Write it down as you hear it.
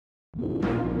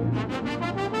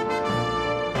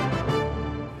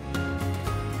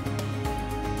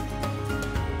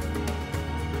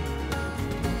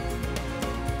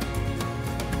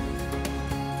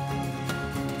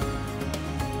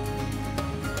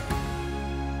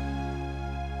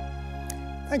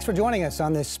Thanks for joining us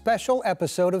on this special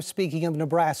episode of Speaking of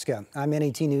Nebraska. I'm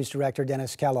NET News Director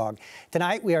Dennis Kellogg.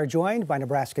 Tonight we are joined by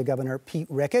Nebraska Governor Pete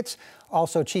Ricketts,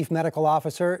 also Chief Medical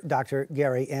Officer Dr.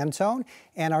 Gary Anthone,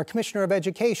 and our Commissioner of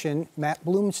Education, Matt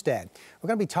Blomstedt. We're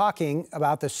going to be talking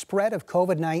about the spread of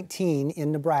COVID-19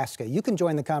 in Nebraska. You can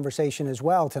join the conversation as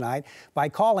well tonight by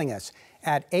calling us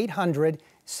at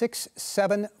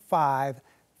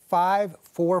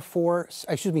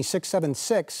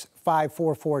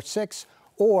 676-5446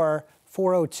 or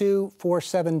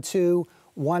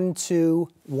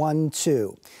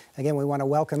 402-472-1212. Again, we want to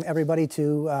welcome everybody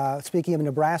to Speaking of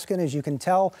Nebraska. And as you can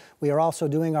tell, we are also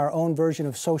doing our own version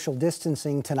of social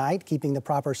distancing tonight, keeping the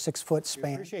proper 6-foot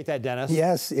span. We appreciate that, Dennis.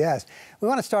 Yes, yes. We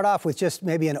want to start off with just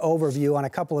maybe an overview on a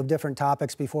couple of different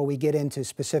topics before we get into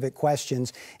specific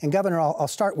questions. And Governor, I'll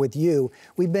start with you.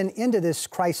 We've been into this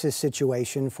crisis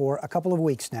situation for a couple of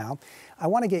weeks now. I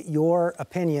want to get your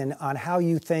opinion on how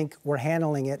you think we're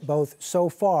handling it both so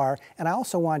far, and I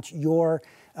also want your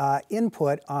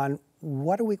input on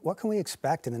what can we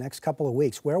expect in the next couple of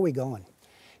weeks? Where are we going?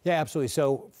 Yeah, absolutely.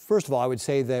 So first of all, I would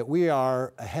say that we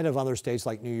are ahead of other states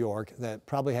like New York that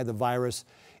probably had the virus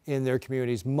in their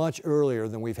communities much earlier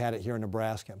than we've had it here in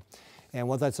Nebraska. And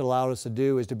what that's allowed us to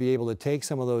do is to be able to take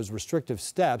some of those restrictive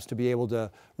steps to be able to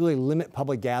really limit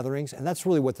public gatherings. And that's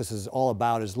really what this is all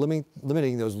about, is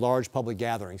limiting those large public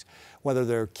gatherings, whether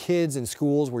they're kids in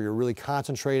schools where you're really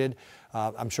concentrated.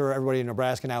 I'm sure everybody in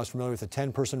Nebraska now is familiar with the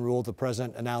 10-person rule the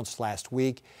president announced last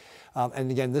week.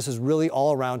 And again, this is really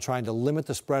all around trying to limit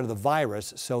the spread of the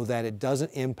virus so that it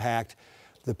doesn't impact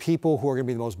the people who are going to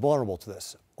be the most vulnerable to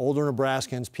this. Older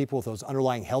Nebraskans, people with those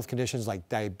underlying health conditions like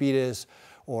diabetes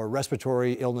or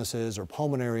respiratory illnesses or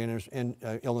pulmonary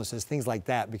illnesses, things like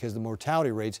that, because the mortality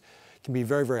rates can be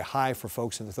very, very high for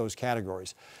folks in those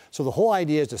categories. So the whole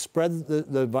idea is to spread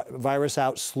the virus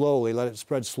out slowly, let it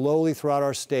spread slowly throughout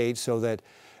our state so that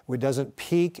it doesn't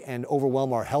peak and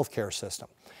overwhelm our healthcare system.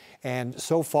 And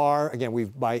so far, again,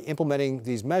 by implementing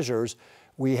these measures,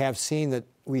 we have seen that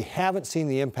we haven't seen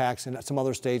the impacts in some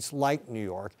other states like New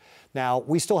York. Now,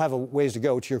 we still have a ways to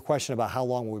go to your question about how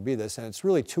long will we be this, and it's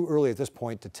really too early at this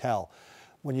point to tell.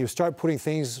 When you start putting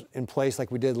things in place like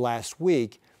we did last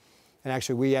week, and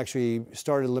actually we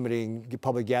started limiting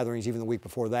public gatherings even the week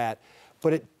before that,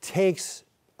 but it takes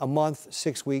a month,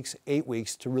 6 weeks, 8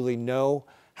 weeks to really know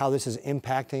how this is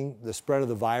impacting the spread of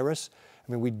the virus.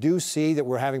 I mean, we do see that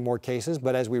we're having more cases,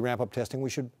 but as we ramp up testing, we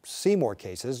should see more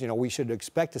cases. You know, we should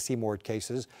expect to see more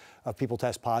cases of people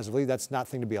test positively. That's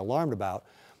nothing to be alarmed about.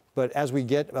 But as we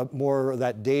get more of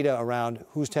that data around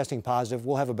who's testing positive,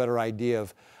 we'll have a better idea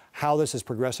of how this is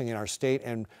progressing in our state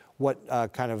and what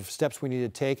kind of steps we need to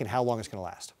take and how long it's going to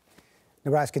last.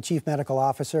 Nebraska Chief Medical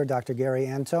Officer Dr. Gary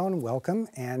Anthone, welcome.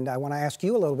 And I want to ask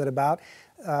you a little bit about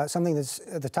something that's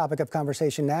the topic of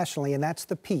conversation nationally, and that's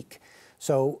the peak.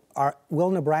 So will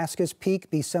Nebraska's peak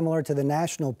be similar to the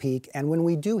national peak? And when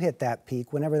we do hit that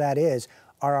peak, whenever that is,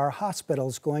 are our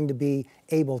hospitals going to be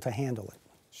able to handle it?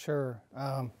 Sure.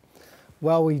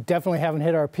 Well, we definitely haven't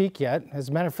hit our peak yet. As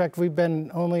a matter of fact, we've been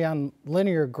only on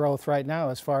linear growth right now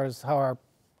as far as how our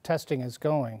testing is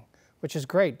going, which is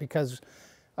great because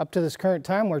up to this current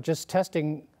time, we're just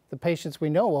testing the patients we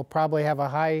know will probably have a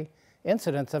high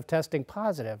incidence of testing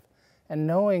positive. And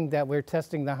knowing that we're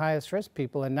testing the highest risk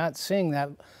people and not seeing that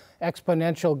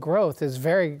exponential growth is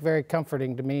very, very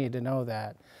comforting to me to know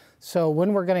that. So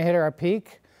when we're going to hit our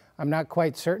peak, I'm not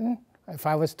quite certain. If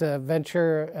I was to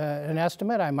venture an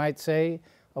estimate, I might say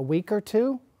a week or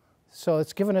two. So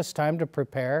it's given us time to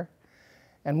prepare.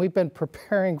 And we've been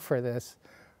preparing for this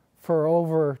for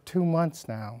over 2 months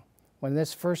now. When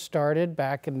this first started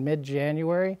back in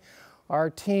mid-January, our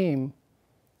team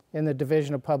in the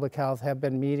Division of Public Health have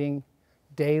been meeting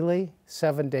daily,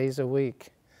 7 days a week.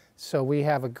 So we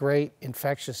have a great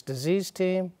infectious disease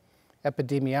team,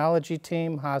 epidemiology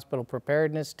team, hospital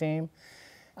preparedness team.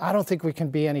 I don't think we can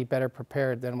be any better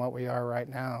prepared than what we are right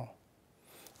now.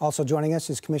 Also joining us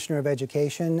is Commissioner of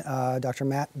Education, Dr.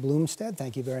 Matt Blomstedt.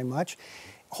 Thank you very much.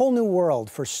 Whole new world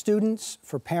for students,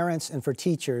 for parents, and for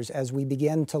teachers as we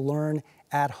begin to learn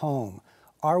at home.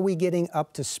 Are we getting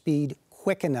up to speed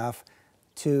quick enough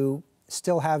to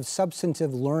still have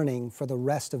substantive learning for the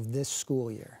rest of this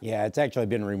school year? Yeah, it's actually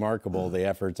been remarkable, the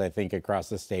efforts, I think, across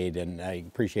the state, and I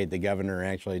appreciate the governor,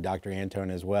 actually Dr.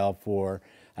 Anthone as well, for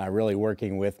really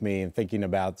working with me and thinking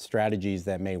about strategies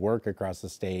that may work across the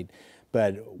state.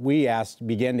 But we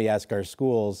began to ask our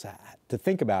schools to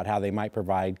think about how they might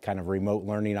provide kind of remote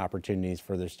learning opportunities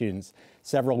for their students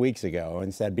several weeks ago,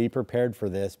 and said, be prepared for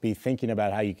this, be thinking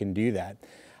about how you can do that.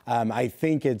 I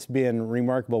think it's been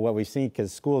remarkable what we've seen,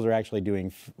 because schools are actually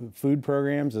doing food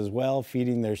programs as well,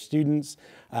 feeding their students,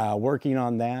 working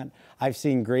on that. I've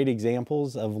seen great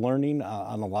examples of learning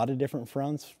on a lot of different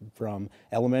fronts, from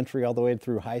elementary all the way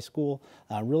through high school.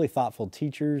 Really thoughtful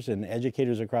teachers and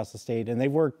educators across the state, and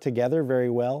they've worked together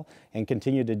very well and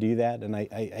continue to do that. And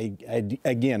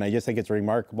I just think it's a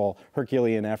remarkable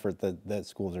Herculean effort that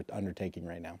schools are undertaking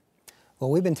right now. Well,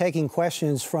 we've been taking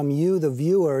questions from you, the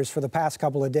viewers, for the past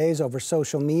couple of days over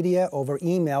social media, over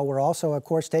email. We're also, of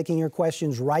course, taking your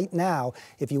questions right now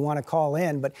if you want to call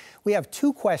in. But we have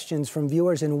 2 questions from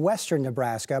viewers in western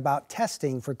Nebraska about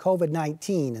testing for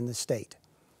COVID-19 in the state.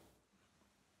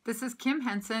 This is Kim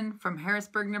Henson from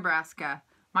Harrisburg, Nebraska.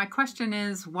 My question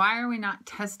is, why are we not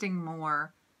testing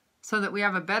more so that we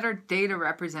have a better data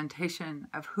representation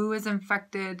of who is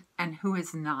infected and who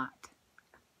is not?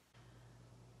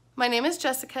 My name is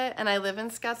Jessica, and I live in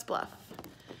Scottsbluff.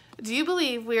 Do you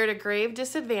believe we are at a grave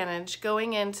disadvantage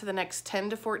going into the next 10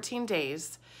 to 14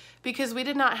 days because we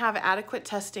did not have adequate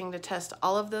testing to test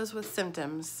all of those with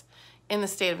symptoms in the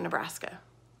state of Nebraska?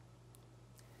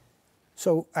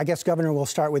 So I guess, Governor, we'll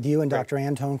start with you, and Dr.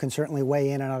 Anthone can certainly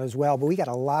weigh in on it as well. But we got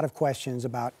a lot of questions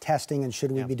about testing and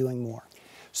should we be doing more.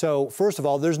 So first of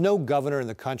all, there's no governor in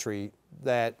the country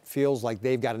that feels like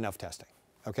they've got enough testing.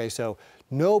 Okay, so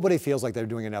nobody feels like they're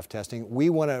doing enough testing. We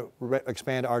want to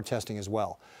expand our testing as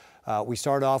well. We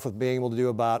started off with being able to do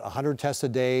about 100 tests a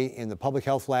day in the public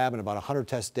health lab and about 100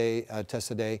 tests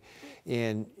a day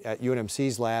in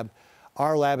UNMC's lab.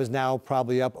 Our lab is now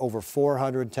probably up over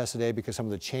 400 tests a day because some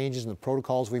of the changes in the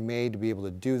protocols we've made to be able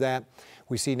to do that.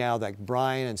 We see now that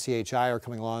Bryan and CHI are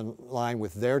coming online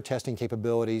with their testing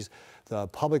capabilities. The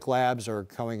public labs are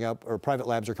coming up, or private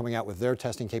labs are coming out with their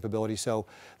testing capabilities. So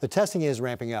the testing is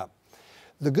ramping up.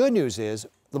 The good news is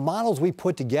the models we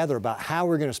put together about how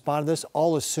we're going to respond to this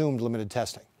all assumed limited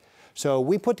testing. So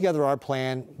we put together our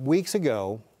plan weeks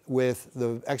ago with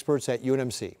the experts at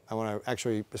UNMC. I want to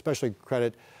actually especially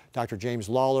credit Dr. James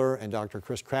Lawler and Dr.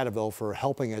 Chris Cradaville for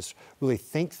helping us really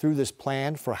think through this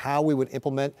plan for how we would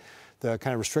implement the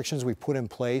kind of restrictions we put in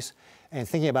place, and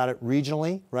thinking about it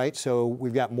regionally, right? So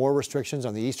we've got more restrictions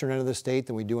on the eastern end of the state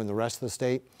than we do in the rest of the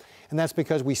state. And that's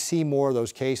because we see more of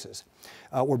those cases.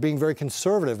 We're being very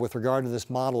conservative with regard to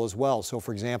this model as well. So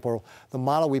for example, the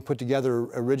model we put together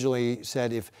originally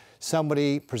said if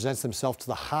somebody presents themselves to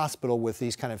the hospital with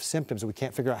these kind of symptoms and we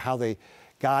can't figure out how they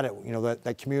got it, you know,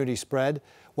 that community spread,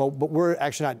 well, but we're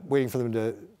actually not waiting for them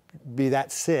to be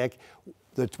that sick.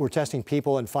 We're testing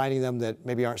people and finding them that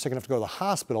maybe aren't sick enough to go to the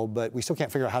hospital, but we still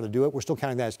can't figure out how to do it. We're still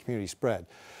counting that as community spread.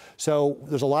 So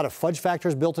there's a lot of fudge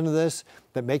factors built into this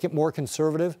that make it more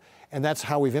conservative, and that's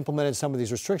how we've implemented some of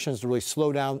these restrictions to really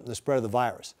slow down the spread of the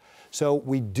virus. So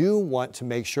we do want to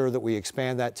make sure that we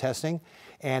expand that testing,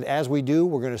 and as we do,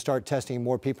 we're going to start testing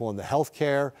more people in the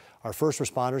healthcare, our first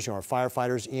responders, you know, our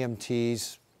firefighters,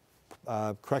 EMTs,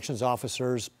 corrections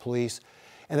officers, police,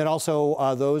 and then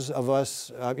also those of us,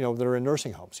 you know, that are in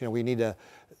nursing homes. You know, we need to,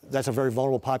 that's a very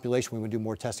vulnerable population. We would do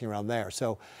more testing around there.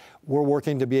 So we're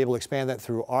working to be able to expand that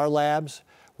through our labs.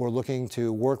 We're looking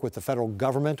to work with the federal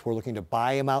government. We're looking to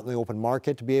buy them out in the open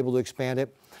market to be able to expand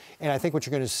it. And I think what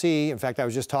you're going to see, in fact, I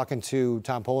was just talking to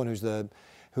Tom Poland, who's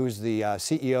the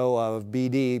CEO of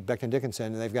BD, Becton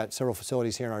Dickinson, and they've got several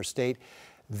facilities here in our state.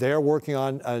 They're working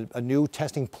on a new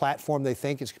testing platform. They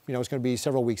think it's going to be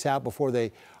several weeks out before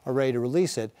they are ready to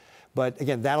release it. But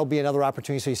again, that'll be another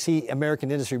opportunity. So you see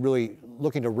American industry really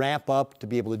looking to ramp up to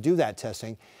be able to do that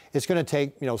testing. It's going to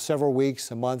take, you know, several weeks,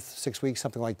 a month, 6 weeks,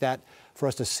 something like that, for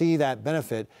us to see that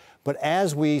benefit. But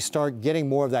as we start getting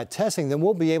more of that testing, then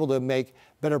we'll be able to make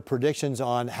better predictions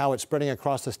on how it's spreading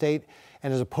across the state.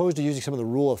 And as opposed to using some of the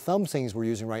rule of thumb things we're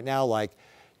using right now, like,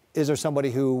 is there somebody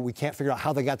who we can't figure out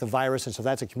how they got the virus, and so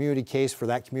that's a community case for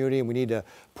that community, and we need to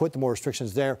put the more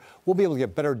restrictions there. We'll be able to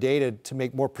get better data to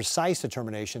make more precise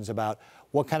determinations about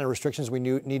what kind of restrictions we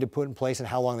need to put in place and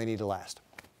how long they need to last.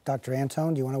 Dr.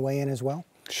 Anthone, do you want to weigh in as well?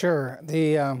 Sure.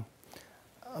 The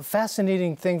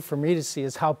fascinating thing for me to see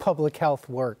is how public health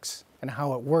works and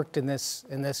how it worked in this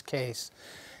case.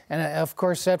 And of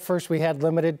course, at first we had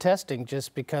limited testing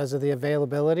just because of the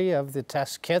availability of the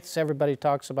test kits. Everybody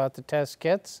talks about the test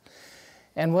kits.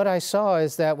 And what I saw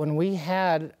is that when we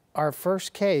had our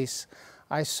first case,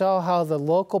 I saw how the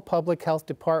local public health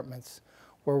departments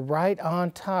were right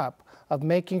on top of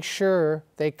making sure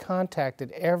they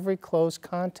contacted every close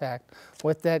contact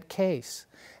with that case.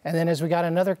 And then as we got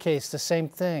another case, the same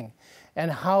thing.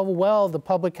 and how well the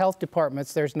public health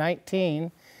departments, there's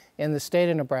 19 in the state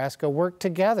of Nebraska, work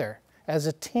together as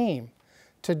a team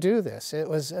to do this. It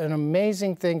was an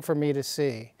amazing thing for me to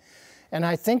see. And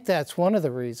I think that's one of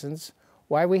the reasons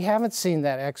why we haven't seen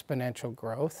that exponential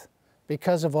growth,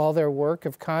 because of all their work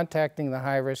of contacting the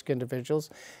high-risk individuals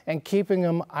and keeping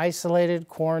them isolated,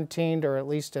 quarantined, or at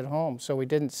least at home. So we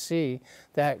didn't see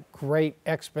that great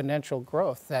exponential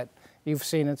growth that you've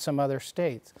seen in some other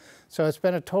states. So it's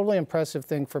been a totally impressive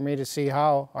thing for me to see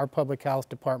how our public health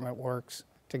department works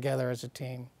together as a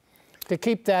team. To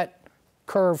keep that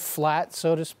curve flat,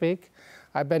 so to speak,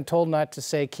 I've been told not to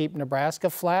say keep Nebraska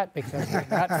flat because we're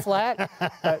not flat,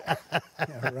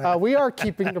 but we are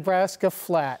keeping Nebraska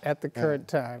flat at the current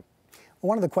time.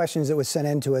 One of the questions that was sent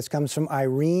in to us comes from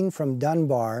Irene from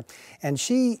Dunbar, and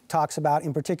she talks about,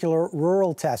 in particular,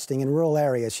 rural testing in rural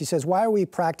areas. She says, why are we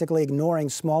practically ignoring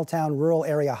small-town rural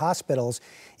area hospitals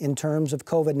in terms of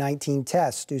COVID-19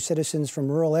 tests? Do citizens from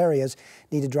rural areas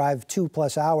need to drive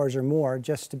 2+ hours or more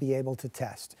just to be able to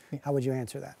test? How would you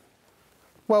answer that?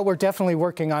 Well, we're definitely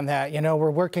working on that. You know, we're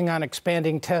working on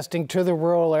expanding testing to the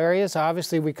rural areas.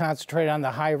 Obviously, we concentrate on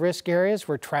the high-risk areas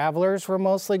where travelers were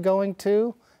mostly going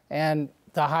to, and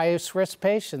the highest risk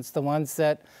patients, the ones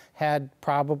that had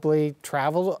probably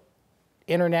traveled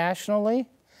internationally.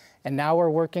 And now we're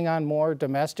working on more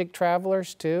domestic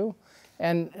travelers too.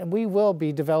 And we will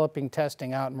be developing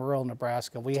testing out in rural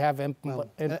Nebraska. We have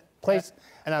plans in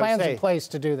place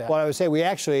to do that. Well, I would say we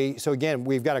actually, so again,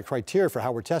 we've got a criteria for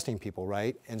how we're testing people,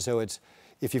 right? And so it's,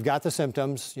 if you've got the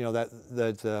symptoms, you know,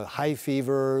 the high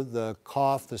fever, the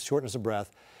cough, the shortness of breath,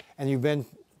 and you've been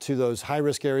to those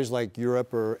high-risk areas like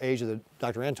Europe or Asia that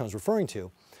Dr. Anthone's referring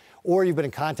to, or you've been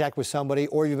in contact with somebody,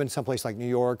 or you've been someplace like New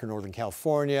York or Northern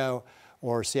California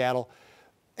or Seattle.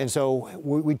 And so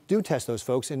we do test those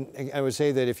folks, and I would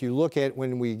say that if you look at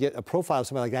when we get a profile of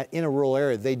somebody like that in a rural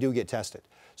area, they do get tested.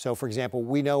 So for example,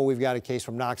 we know we've got a case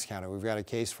from Knox County, we've got a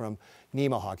case from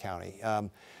Nemaha County.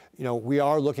 You know, we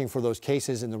are looking for those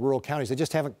cases in the rural counties. They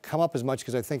just haven't come up as much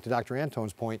because I think to Dr.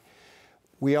 Anthone's point,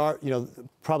 we are, you know,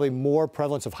 probably more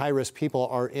prevalence of high-risk people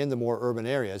are in the more urban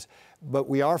areas, but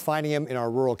we are finding them in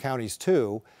our rural counties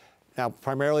too. Now,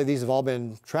 primarily these have all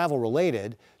been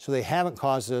travel-related, so they haven't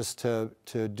caused us to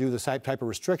do the type of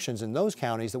restrictions in those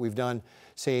counties that we've done,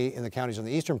 say, in the counties on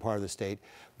the eastern part of the state.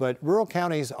 But rural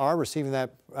counties are receiving that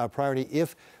priority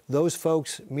if those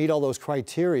folks meet all those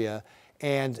criteria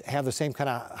and have the same kind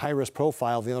of high-risk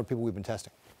profile of the other people we've been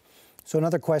testing. So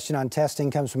another question on testing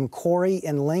comes from Corey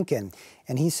in Lincoln,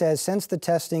 and he says, since the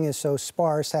testing is so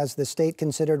sparse, has the state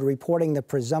considered reporting the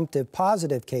presumptive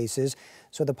positive cases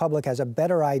so the public has a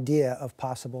better idea of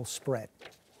possible spread?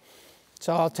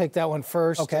 So I'll take that one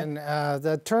first. Okay. And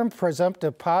the term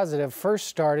presumptive positive first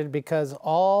started because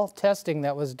all testing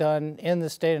that was done in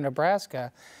the state of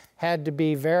Nebraska had to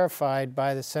be verified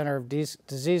by the Center of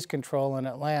Disease Control in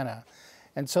Atlanta.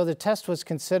 And so the test was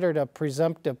considered a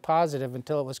presumptive positive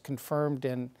until it was confirmed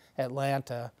in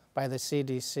Atlanta by the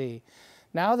CDC.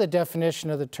 Now the definition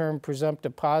of the term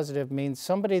presumptive positive means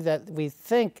somebody that we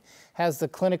think has the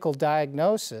clinical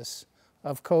diagnosis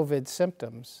of COVID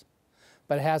symptoms,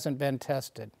 but hasn't been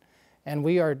tested. And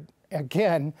we are,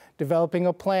 again, developing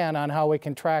a plan on how we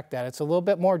can track that. It's a little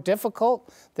bit more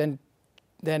difficult than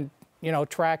you know,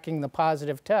 tracking the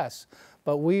positive tests,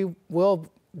 but we will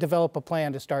develop a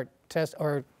plan to start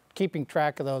keeping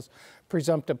track of those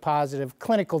presumptive positive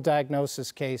clinical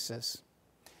diagnosis cases.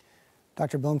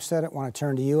 Dr. Blomstedt, I want to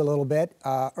turn to you a little bit.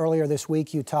 Earlier this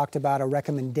week, you talked about a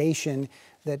recommendation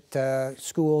that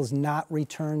schools not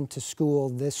return to school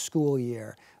this school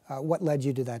year. What led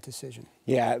you to that decision?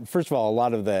 Yeah, first of all,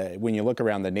 when you look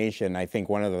around the nation, I think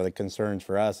one of the concerns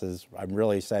for us is, I've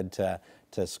really said to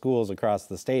schools across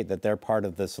the state that they're part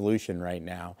of the solution right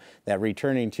now, that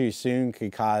returning too soon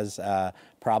could cause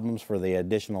problems for the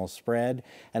additional spread.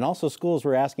 And also schools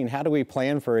were asking, how do we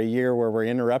plan for a year where we're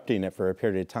interrupting it for a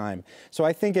period of time? So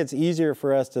I think it's easier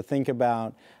for us to think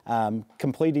about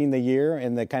completing the year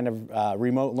in the kind of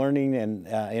remote learning and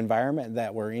environment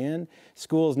that we're in.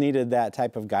 Schools needed that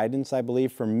type of guidance, I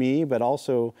believe, from me, but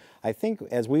also I think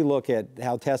as we look at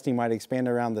how testing might expand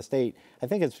around the state, I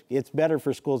think it's better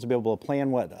for schools to be able to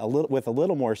plan with a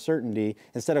little more certainty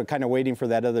instead of kind of waiting for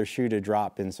that other shoe to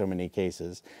drop in so many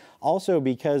cases. Also,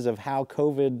 because of how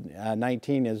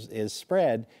COVID-19 is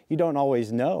spread, you don't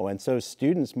always know, and so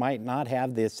students might not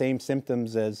have the same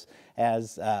symptoms as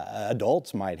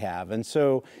adults might have, and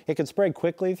so it can spread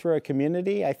quickly through a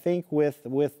community, I think, with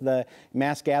the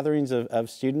mass gatherings of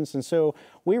students. And so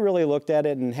we really looked at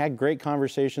it and had great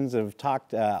conversations, have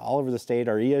talked all over the state.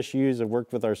 Our ESUs have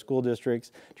worked with our school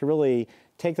districts to really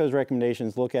take those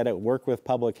recommendations, look at it, work with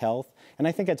public health, and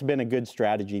I think it's been a good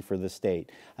strategy for the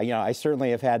state. I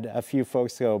certainly have had a few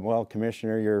folks go, well,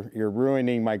 Commissioner, you're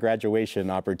ruining my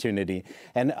graduation opportunity.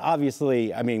 And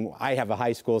obviously, I have a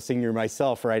high school senior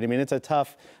myself, right? It's a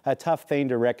tough thing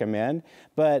to recommend,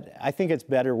 but I think it's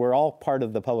better. We're all part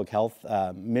of the public health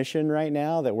mission right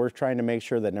now, that we're trying to make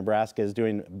sure that Nebraska is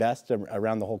doing best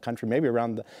around the whole country, maybe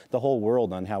around the whole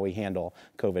world, on how we handle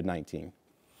COVID-19.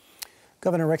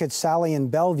 Governor Ricketts, Sally in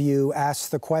Bellevue asks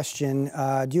the question,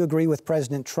 do you agree with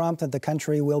President Trump that the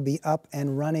country will be up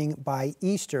and running by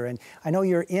Easter? And I know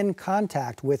you're in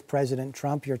contact with President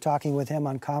Trump. You're talking with him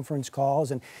on conference calls.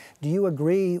 And do you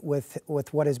agree with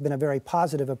what has been a very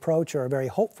positive approach, or a very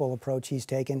hopeful approach he's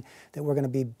taken, that we're going to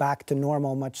be back to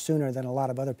normal much sooner than a lot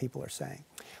of other people are saying?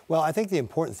 Well, I think the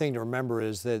important thing to remember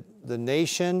is that the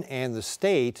nation and the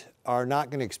state are not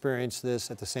going to experience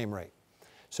this at the same rate.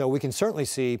 So we can certainly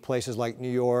see places like New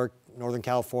York, Northern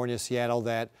California, Seattle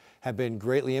that have been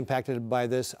greatly impacted by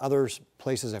this. Other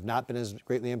places have not been as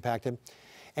greatly impacted.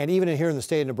 And even here in the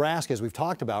state of Nebraska, as we've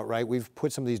talked about, right, we've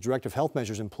put some of these directive health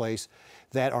measures in place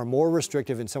that are more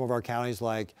restrictive in some of our counties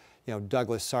like,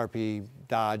 Douglas, Sarpy,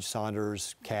 Dodge,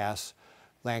 Saunders, Cass,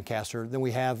 Lancaster, than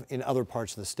we have in other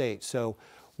parts of the state. So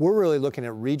we're really looking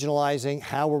at regionalizing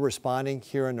how we're responding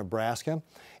here in Nebraska.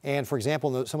 And for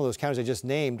example, in some of those counties I just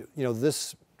named,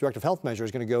 this directive health measure is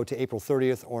going to go to April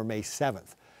 30th or May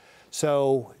 7th.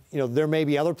 So, there may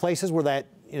be other places where that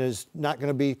is not going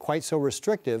to be quite so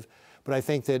restrictive, but I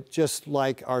think that just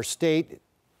like our state,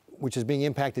 which is being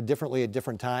impacted differently at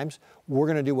different times, we're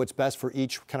going to do what's best for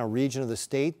each kind of region of the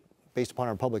state based upon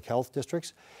our public health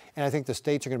districts. And I think the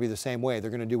states are going to be the same way. They're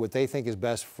going to do what they think is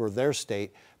best for their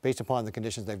state based upon the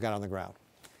conditions they've got on the ground.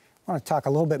 I want to talk a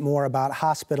little bit more about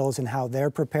hospitals and how they're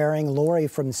preparing. Lori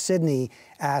from Sydney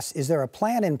asks, is there a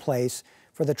plan in place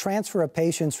for the transfer of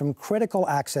patients from critical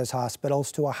access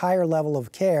hospitals to a higher level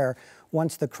of care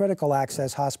once the critical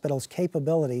access hospitals'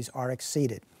 capabilities are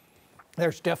exceeded?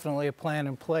 There's definitely a plan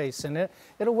in place, and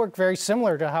it'll work very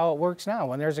similar to how it works now.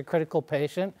 When there's a critical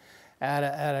patient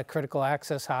at a critical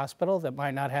access hospital that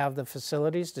might not have the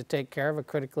facilities to take care of a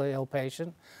critically ill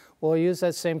patient, we'll use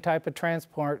that same type of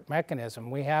transport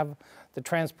mechanism. We have the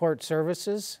transport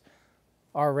services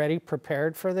already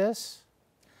prepared for this,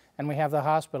 and we have the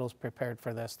hospitals prepared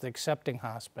for this, the accepting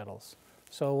hospitals.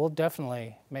 So we'll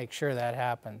definitely make sure that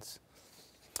happens.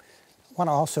 I want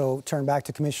to also turn back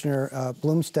to Commissioner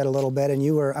Blomstedt a little bit, and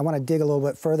I want to dig a little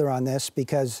bit further on this,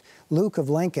 because Luke of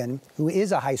Lincoln, who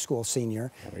is a high school senior,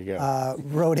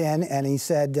 wrote in and he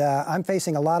said, I'm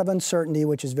facing a lot of uncertainty,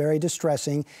 which is very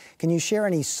distressing. Can you share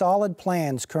any solid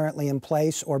plans currently in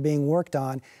place or being worked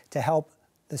on to help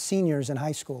the seniors in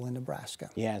high school in Nebraska?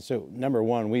 Yeah, so number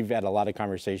one, we've had a lot of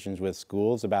conversations with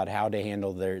schools about how to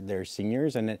handle their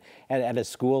seniors, and at a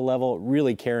school level,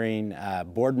 really carrying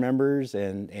board members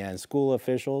and school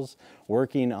officials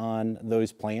working on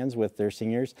those plans with their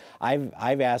seniors.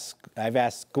 I've asked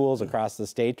schools across the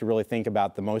state to really think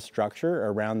about the most structure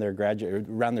around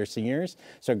their seniors,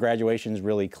 so graduation is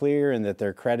really clear and that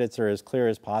their credits are as clear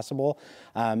as possible.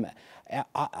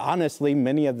 Honestly,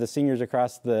 many of the seniors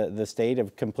across the state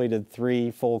have completed 3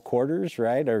 full quarters,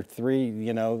 right? Or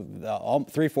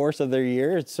 3/4 of their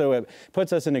year. So it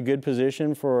puts us in a good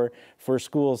position for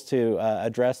schools to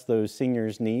address those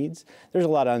seniors' needs. There's a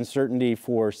lot of uncertainty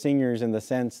for seniors in the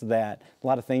sense that a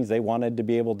lot of things they wanted to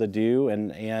be able to do,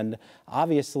 and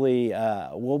obviously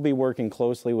we'll be working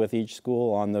closely with each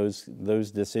school on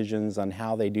those decisions on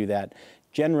how they do that.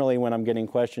 Generally, when I'm getting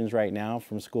questions right now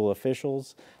from school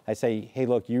officials, I say, hey,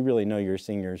 look, you really know your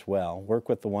seniors well. Work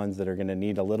with the ones that are going to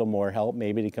need a little more help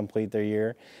maybe to complete their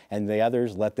year, and the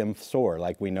others, let them soar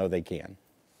like we know they can.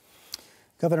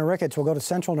 Governor Ricketts, we'll go to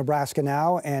central Nebraska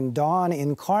now, and Dawn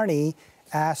in Kearney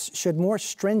asks, should more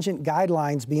stringent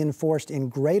guidelines be enforced in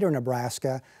greater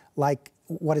Nebraska like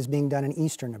what is being done in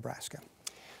eastern Nebraska?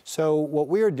 So what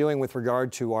we are doing with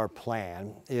regard to our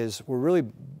plan is we're really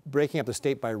breaking up the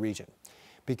state by region.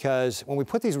 Because when we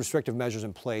put these restrictive measures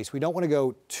in place, we don't want to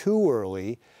go too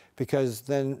early, because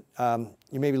then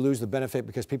you maybe lose the benefit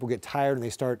because people get tired and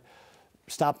they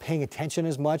stop paying attention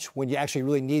as much when you actually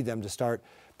really need them to start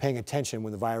paying attention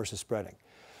when the virus is spreading.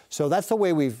 So that's the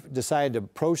way we've decided to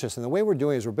approach this. And the way we're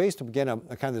doing it is we're based, again, on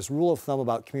kind of this rule of thumb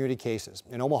about community cases.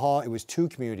 In Omaha, it was 2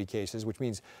 community cases, which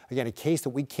means, again, a case that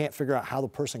we can't figure out how the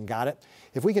person got it.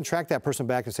 If we can track that person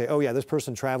back and say, oh yeah, this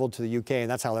person traveled to the UK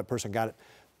and that's how that person got it,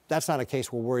 that's not a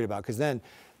case we're worried about, because then,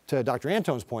 to Dr.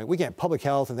 Antone's point, we can have public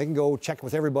health and they can go check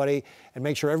with everybody and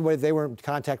make sure everybody they were in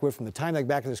contact with from the time they got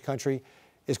back in this country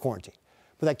is quarantined.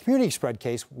 But that community spread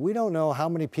case, we don't know how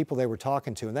many people they were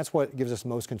talking to, and that's what gives us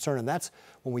most concern. And that's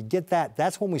when we get that,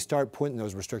 that's when we start putting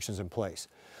those restrictions in place.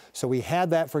 So we had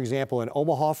that, for example, in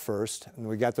Omaha first, and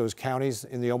we got those counties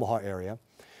in the Omaha area.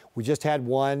 We just had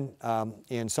one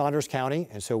in Saunders County,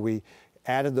 and so we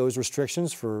added those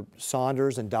restrictions for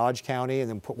Saunders and Dodge County, and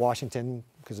then put Washington,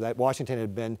 because that Washington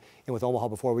had been in with Omaha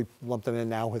before. We lumped them in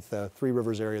now with the Three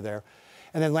Rivers area there.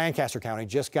 And then Lancaster County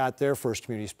just got their first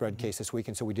community spread case this week,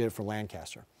 and so we did it for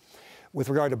Lancaster. With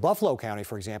regard to Buffalo County,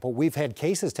 for example, we've had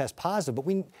cases test positive, but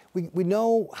we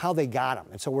know how they got them,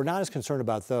 and so we're not as concerned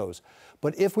about those.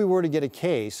 But if we were to get a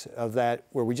case of that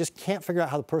where we just can't figure out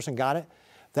how the person got it,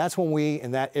 that's when we,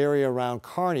 in that area around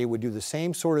Kearney, would do the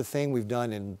same sort of thing we've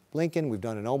done in Lincoln, we've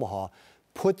done in Omaha,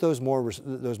 put those more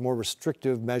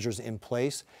restrictive measures in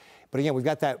place. But again, we've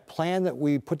got that plan that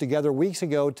we put together weeks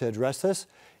ago to address this,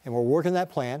 and we're working that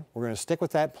plan. We're going to stick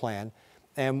with that plan.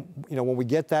 And when we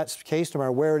get that case, no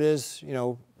matter where it is,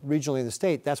 regionally in the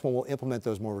state, that's when we'll implement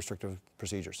those more restrictive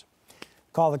procedures.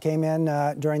 Call that came in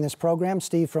during this program.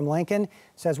 Steve from Lincoln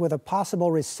says, with a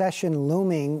possible recession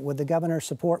looming, would the governor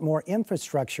support more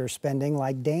infrastructure spending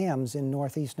like dams in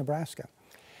northeast Nebraska?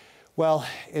 Well,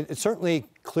 it's certainly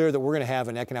clear that we're going to have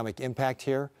an economic impact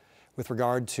here with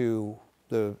regard to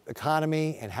the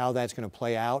economy and how that's going to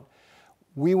play out.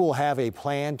 We will have a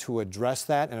plan to address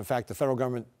that. And in fact, the federal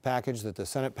government package that the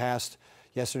Senate passed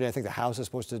yesterday, I think the House is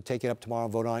supposed to take it up tomorrow,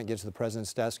 vote on it, get it to the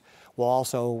president's desk, will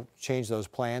also change those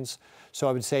plans. So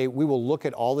I would say we will look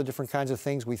at all the different kinds of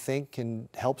things we think can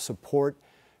help support,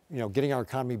 getting our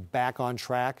economy back on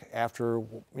track after,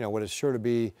 what is sure to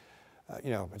be,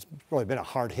 it's really been a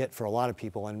hard hit for a lot of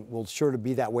people, and will sure to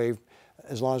be that way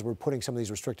as long as we're putting some of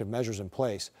these restrictive measures in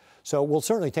place. So we'll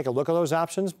certainly take a look at those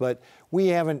options, but we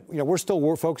haven't, we're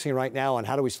still focusing right now on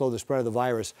how do we slow the spread of the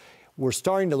virus. We're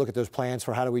starting to look at those plans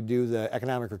for how do we do the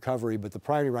economic recovery, but the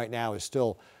priority right now is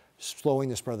still slowing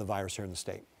the spread of the virus here in the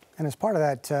state. And as part of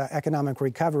that economic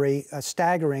recovery,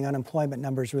 staggering unemployment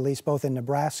numbers released both in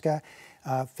Nebraska,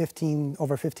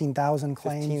 over 15,000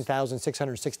 claims.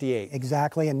 15,668.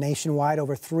 Exactly, and nationwide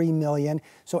over 3 million.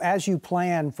 So as you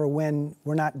plan for when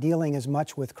we're not dealing as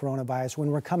much with coronavirus, when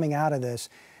we're coming out of this,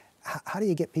 how do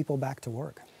you get people back to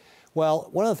work? Well,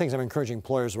 one of the things I'm encouraging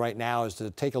employers right now is to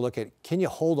take a look at, can you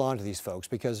hold on to these folks?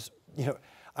 Because,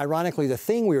 ironically, the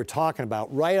thing we were talking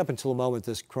about right up until the moment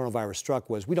this coronavirus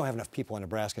struck was we don't have enough people in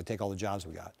Nebraska to take all the jobs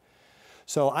we got.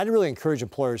 So I'd really encourage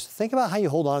employers, think about how you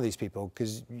hold on to these people,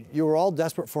 because you were all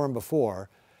desperate for them before,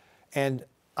 and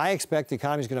I expect the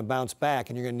economy is going to bounce back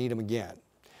and you're going to need them again.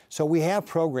 So we have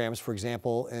programs, for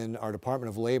example, in our Department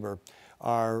of Labor,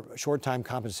 our short-time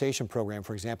compensation program,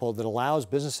 for example, that allows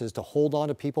businesses to hold on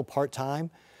to people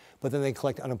part-time, but then they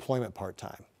collect unemployment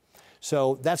part-time.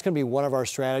 So that's going to be one of our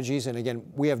strategies. And again,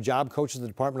 we have job coaches at the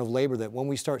Department of Labor that when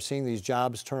we start seeing these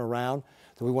jobs turn around,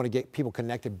 that we want to get people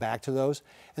connected back to those.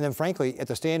 And then frankly, at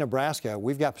the state of Nebraska,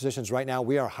 we've got positions right now,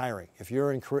 we are hiring. If you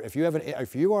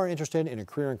are interested in a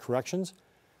career in corrections,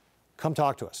 come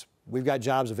talk to us. We've got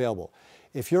jobs available.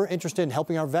 If you're interested in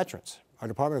helping our veterans, our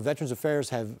Department of Veterans Affairs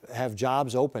have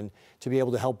jobs open to be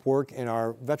able to help work in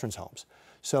our veterans' homes.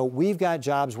 So we've got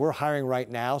jobs we're hiring right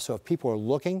now. So if people are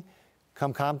looking,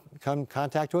 come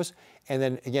contact us. And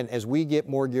then again, as we get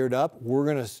more geared up, we're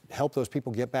going to help those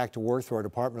people get back to work through our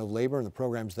Department of Labor and the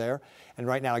programs there. And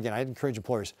right now, again, I'd encourage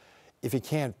employers, if you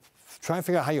can, try and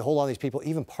figure out how you hold on to these people,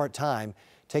 even part-time.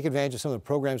 Take advantage of some of the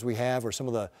programs we have or some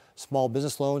of the small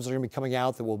business loans that are going to be coming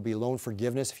out that will be loan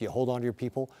forgiveness if you hold on to your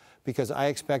people, because I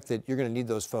expect that you're going to need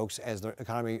those folks as the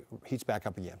economy heats back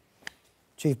up again.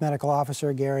 Chief Medical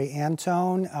Officer Gary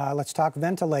Anthone, let's talk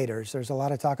ventilators. There's a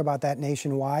lot of talk about that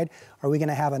nationwide. Are we going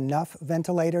to have enough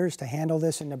ventilators to handle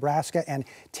this in Nebraska? And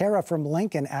Tara from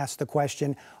Lincoln asked the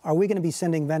question, are we going to be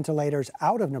sending ventilators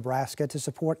out of Nebraska to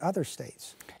support other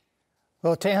states?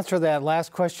 Well, to answer that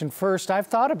last question first, I've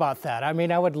thought about that. I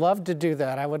mean, I would love to do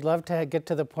that. I would love to get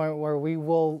to the point where we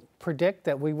will predict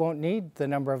that we won't need the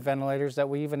number of ventilators that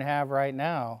we even have right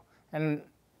now. And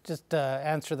just to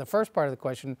answer the first part of the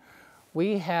question,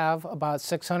 we have about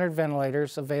 600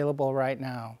 ventilators available right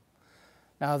now.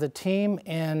 Now, the team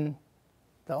in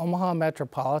the Omaha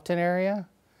metropolitan area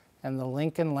and the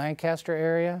Lincoln-Lancaster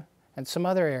area and some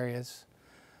other areas,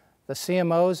 the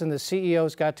CMOs and the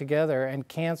CEOs got together and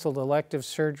canceled elective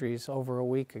surgeries over a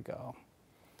week ago.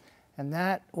 And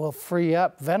that will free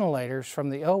up ventilators from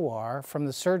the OR, from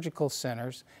the surgical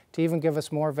centers, to even give us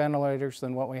more ventilators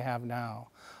than what we have now.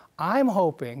 I'm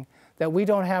hoping that we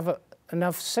don't have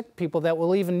enough sick people that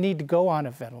will even need to go on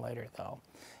a ventilator, though.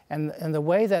 And the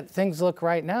way that things look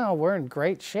right now, we're in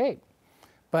great shape.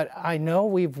 But I know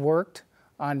we've worked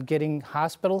on getting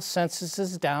hospital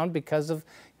censuses down because of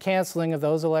canceling of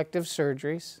those elective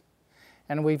surgeries.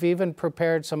 And we've even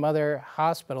prepared some other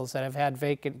hospitals that have had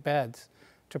vacant beds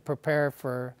to prepare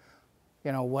for,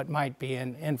 what might be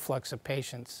an influx of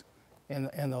patients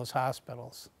in those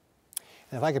hospitals.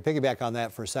 And if I could piggyback on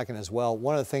that for a second as well,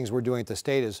 one of the things we're doing at the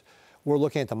state is we're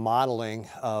looking at the modeling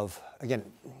of, again,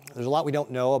 there's a lot we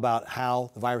don't know about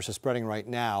how the virus is spreading right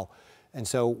now. And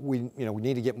so we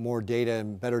need to get more data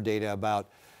and better data about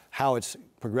how it's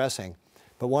progressing.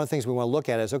 But one of the things we want to look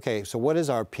at is, okay, so what is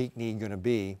our peak need going to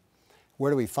be?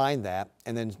 Where do we find that?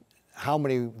 And then how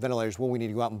many ventilators will we need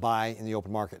to go out and buy in the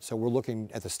open market? So we're looking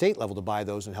at the state level to buy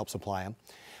those and help supply them.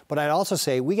 But I'd also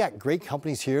say we got great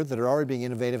companies here that are already being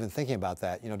innovative and thinking about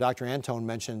that. Dr. Anthone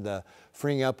mentioned the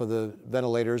freeing up of the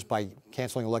ventilators by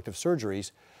canceling elective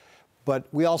surgeries. But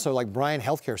we also, like Bryan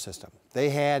Healthcare System, they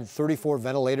had 34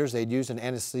 ventilators they'd used in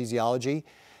anesthesiology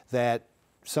that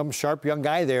some sharp young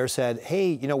guy there said,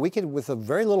 hey, we could, with a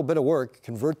very little bit of work,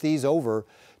 convert these over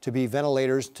to be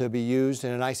ventilators to be used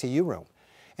in an ICU room.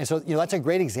 And so, that's a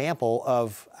great example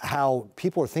of how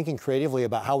people are thinking creatively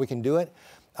about how we can do it.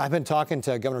 I've been talking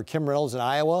to Governor Kim Reynolds in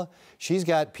Iowa. She's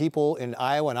got people in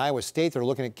Iowa and Iowa State that are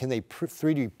looking at, can they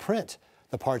 3D print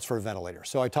the parts for a ventilator?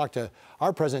 So I talked to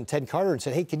our president, Ted Carter, and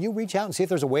said, hey, can you reach out and see if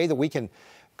there's a way that we can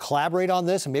collaborate on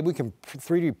this, and maybe we can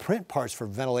 3D print parts for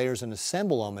ventilators and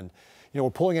assemble them. And we're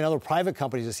pulling in other private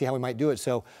companies to see how we might do it.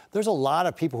 So there's a lot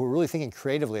of people who are really thinking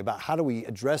creatively about how do we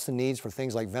address the needs for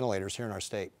things like ventilators here in our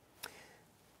state.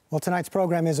 Well, tonight's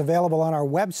program is available on our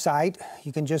website.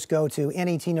 You can just go to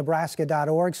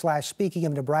netnebraska.org/Speaking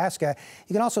of Nebraska.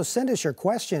 You can also send us your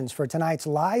questions for tonight's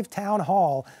live town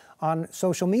hall on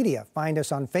social media. Find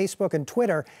us on Facebook and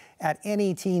Twitter at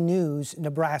NET News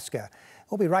Nebraska.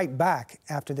 We'll be right back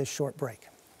after this short break.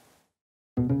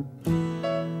 The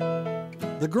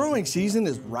growing season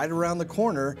is right around the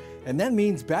corner, and that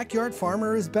means Backyard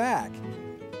Farmer is back.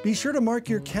 Be sure to mark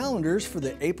your calendars for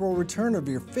the April return of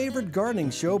your favorite gardening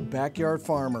show, Backyard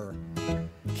Farmer.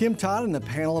 Kim Todd and a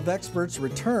panel of experts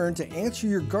return to answer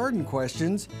your garden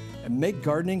questions and make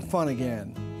gardening fun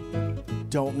again.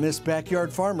 Don't miss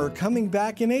Backyard Farmer, coming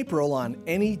back in April on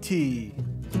NET.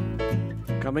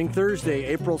 Coming Thursday,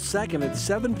 April 2nd at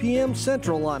 7 p.m.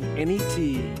 Central on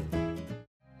NET.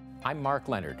 I'm Mark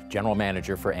Leonard, General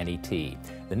Manager for NET.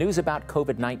 The news about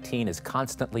COVID-19 is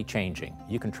constantly changing.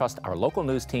 You can trust our local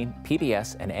news team,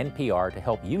 PBS and NPR, to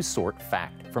help you sort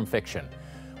fact from fiction.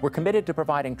 We're committed to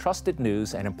providing trusted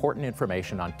news and important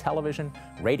information on television,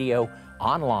 radio,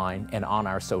 online, and on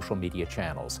our social media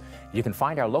channels. You can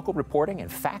find our local reporting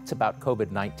and facts about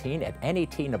COVID-19 at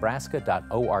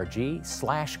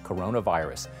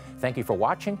netnebraska.org/coronavirus. Thank you for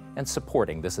watching and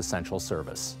supporting this essential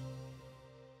service.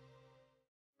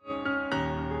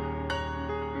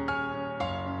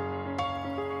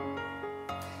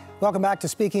 Welcome back to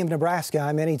Speaking of Nebraska.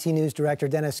 I'm NET News Director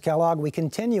Dennis Kellogg. We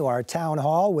continue our town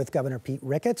hall with Governor Pete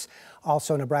Ricketts,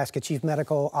 also Nebraska Chief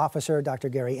Medical Officer Dr.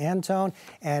 Gary Anthone,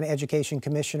 and Education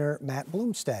Commissioner Matt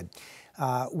Blomstedt.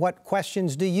 What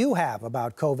questions do you have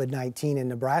about COVID-19 in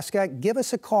Nebraska? Give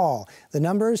us a call. The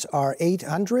numbers are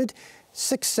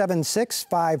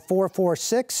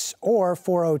 800-676-5446 or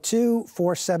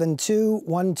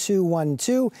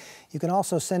 402-472-1212. You can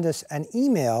also send us an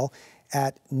email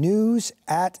at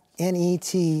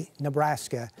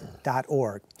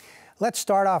news@netnebraska.org. Let's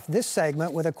start off this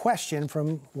segment with a question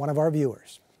from one of our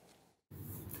viewers.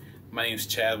 My name is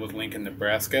Chad with Lincoln,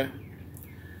 Nebraska.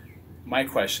 My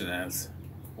question is,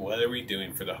 what are we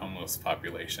doing for the homeless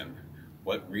population?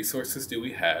 What resources do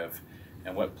we have,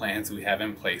 and what plans do we have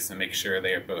in place to make sure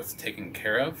they are both taken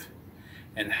care of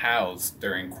and housed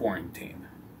during quarantine?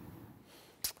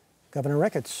 Governor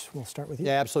Ricketts, we'll start with you.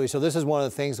 Yeah, absolutely. So this is one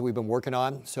of the things that we've been working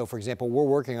on. So for example, we're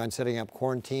working on setting up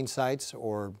quarantine sites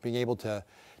or being able to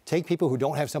take people who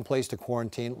don't have some place to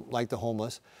quarantine, like the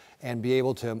homeless, and be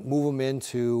able to move them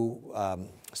into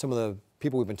some of the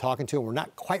people we've been talking to. And we're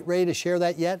not quite ready to share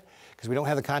that yet because we don't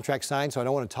have the contract signed, so I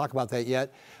don't want to talk about that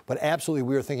yet. But absolutely,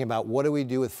 we are thinking about what do we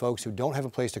do with folks who don't have a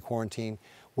place to quarantine?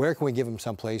 Where can we give them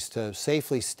some place to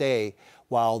safely stay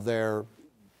while they're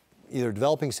either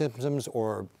developing symptoms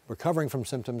or recovering from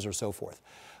symptoms or so forth.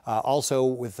 Also,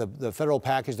 with the federal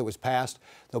package that was passed,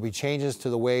 there'll be changes to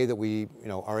the way that we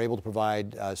are able to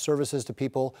provide services to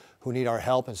people who need our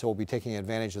help, and so we'll be taking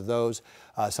advantage of those.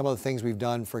 Some of the things we've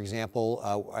done, for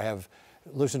example, I have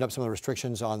loosened up some of the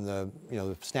restrictions on the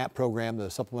SNAP program, the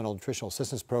Supplemental Nutritional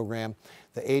Assistance Program,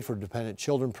 the Aid for Dependent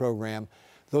Children program,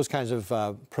 those kinds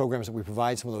of programs that we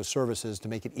provide some of those services to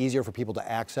make it easier for people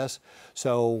to access.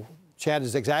 So Chad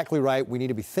is exactly right. We need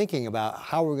to be thinking about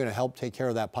how we're going to help take care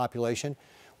of that population.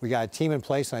 We got a team in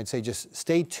place, and I'd say just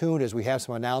stay tuned as we have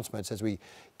some announcements, as we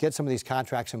get some of these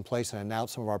contracts in place and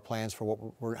announce some of our plans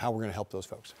for how we're going to help those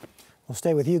folks. We'll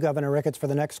stay with you, Governor Ricketts, for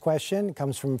the next question. It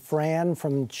comes from Fran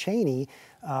from Cheney.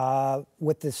 Will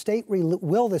the state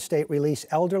release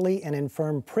elderly and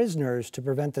infirm prisoners to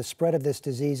prevent the spread of this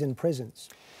disease in prisons?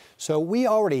 So we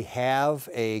already have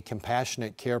a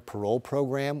compassionate care parole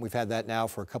program. We've had that now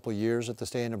for a couple of years at the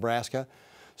state of Nebraska.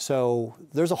 So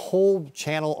there's a whole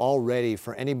channel already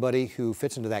for anybody who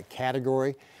fits into that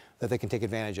category that they can take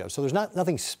advantage of. So there's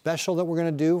nothing special that we're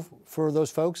going to do for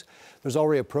those folks. There's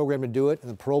already a program to do it,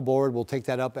 and the parole board will take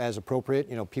that up as appropriate.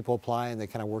 You know, people apply and they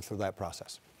kind of work through that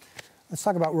process. Let's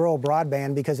talk about rural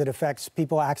broadband, because it affects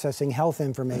people accessing health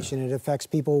information. It affects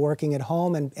people working at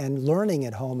home and learning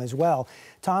at home as well.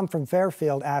 Tom from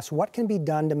Fairfield asks, what can be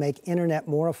done to make internet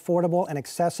more affordable and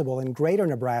accessible in greater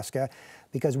Nebraska,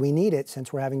 because we need it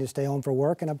since we're having to stay home for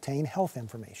work and obtain health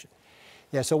information?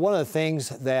 Yeah, so one of the things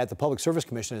that the Public Service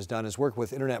Commission has done is work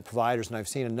with internet providers, and I've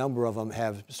seen a number of them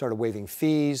have started waiving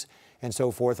fees and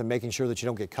so forth, and making sure that you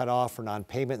don't get cut off for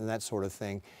non-payment and that sort of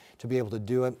thing to be able to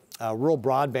do it. Rural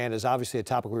broadband is obviously a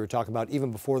topic we were talking about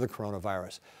even before the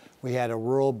coronavirus. We had a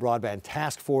rural broadband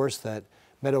task force that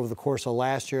met over the course of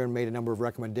last year and made a number of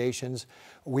recommendations.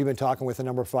 We've been talking with a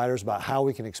number of providers about how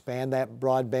we can expand that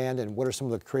broadband and what are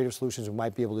some of the creative solutions we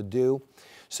might be able to do.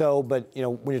 So, but you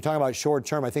know, when you're talking about short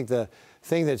term, I think the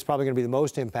thing that's probably going to be the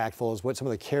most impactful is what some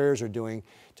of the carriers are doing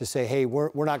to say, hey,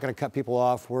 we're not going to cut people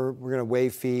off, we're going to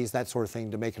waive fees, that sort of thing,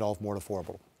 to make it all more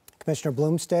affordable. Commissioner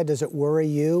Blomstedt, does it worry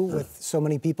you with so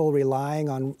many people relying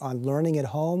on learning at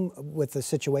home with the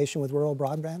situation with rural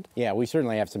broadband? Yeah, we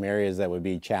certainly have some areas that would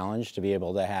be challenged to be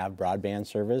able to have broadband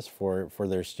service for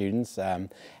their students.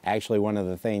 Actually, one of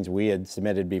the things we had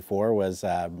submitted before was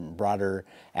broader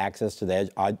access to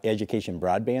the education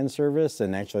broadband service,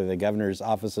 and actually the Governor's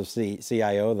Office of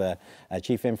CIO, the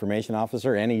Chief Information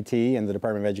Officer, NET, and the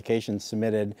Department of Education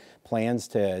submitted plans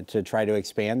to try to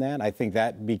expand that. I think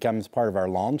that becomes part of our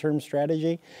long-term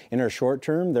strategy. In our short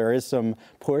term, there is some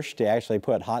push to actually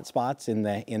put hotspots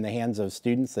in the hands of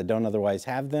students that don't otherwise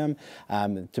have them,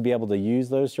 to be able to use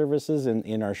those services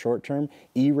in our short term.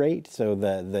 E-rate, so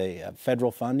the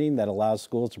federal funding that allows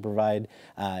schools to provide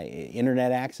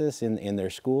internet access in their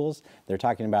schools. They're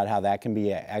talking about how that can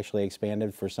be actually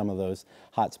expanded for some of those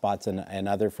hotspots and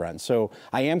other fronts. So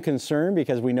I am concerned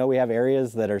because we know we have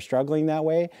areas that are struggling that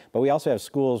way, but we also have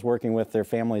schools working with their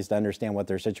families to understand what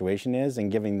their situation is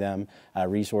and giving them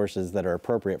resources that are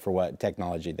appropriate for what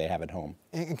technology they have at home.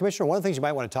 And Commissioner, one of the things you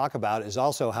might want to talk about is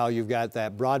also how you've got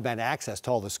that broadband access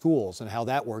to all the schools and how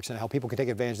that works and how people can take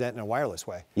advantage of that in a wireless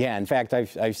way. Yeah, in fact,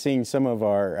 I've seen some of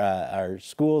our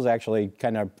schools actually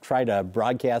kind of try to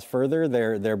broadcast further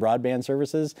their broadband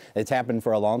services. It's happened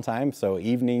for a long time, so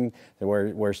evening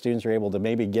where students are able to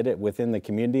maybe get it within the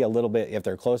community a little bit if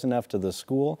they're close enough to the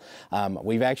school.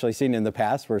 We've actually seen in the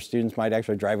past where students might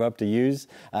actually drive up to use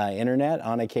internet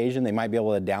on occasion. They might be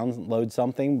able to download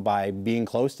something by being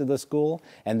close to the school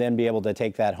and then be able to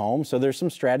take that home. So there's some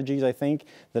strategies, I think,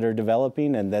 that are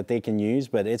developing and that they can use,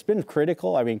 but it's been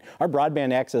critical. I mean, our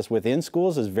broadband access within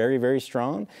schools is very, very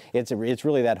strong. It's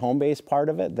really that home-based part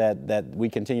of it that we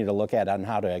continue to look at on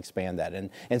how to expand that.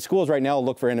 And schools right now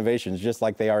look for innovations just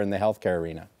like they are in the healthcare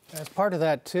arena. As part of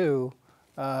that, too,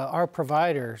 our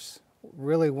providers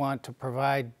really want to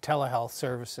provide telehealth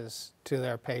services to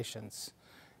their patients,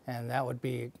 and that would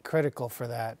be critical for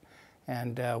that.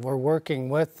 And we're working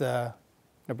with the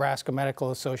Nebraska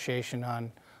Medical Association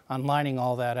on lining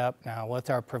all that up now with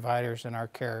our providers and our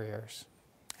carriers.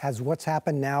 Has what's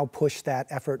happened now pushed that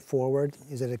effort forward?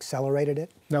 Has it accelerated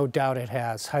it? No doubt it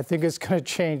has. I think it's going to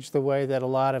change the way that a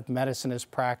lot of medicine is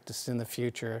practiced in the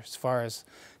future, as far as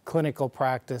clinical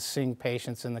practice, seeing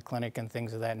patients in the clinic and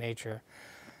things of that nature.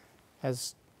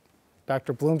 As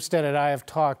Dr. Blomstedt and I have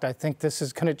talked, I think this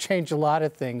is going to change a lot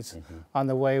of things on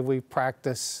the way we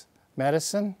practice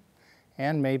medicine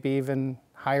and maybe even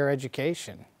higher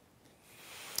education.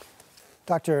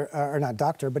 Governor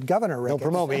Ricketts. Don't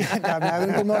promote me. I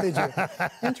haven't promoted you.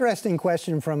 Interesting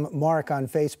question from Mark on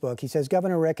Facebook. He says,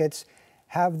 Governor Ricketts,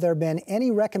 have there been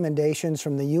any recommendations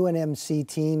from the UNMC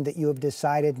team that you have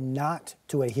decided not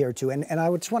to adhere to? And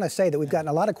I just want to say that we've gotten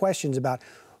a lot of questions about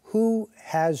who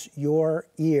has your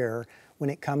ear when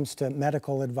it comes to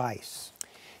medical advice.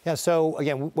 Yeah, so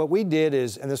again, what we did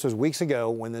is, and this was weeks ago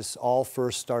when this all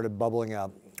first started bubbling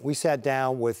up, we sat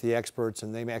down with the experts,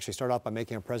 and they actually started off by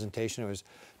making a presentation. It was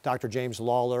Dr. James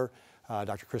Lawler,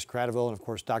 Dr. Chris Cradaville, and of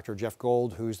course Dr. Jeff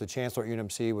Gold, who's the chancellor at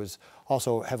UNMC, was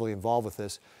also heavily involved with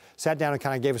this. Sat down and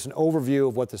kind of gave us an overview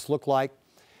of what this looked like.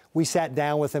 we sat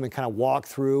down with them and kind of walked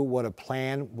through what a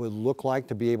plan would look like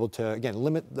to be able to, again,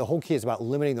 limit, the whole key is about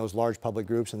limiting those large public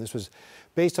groups. And this was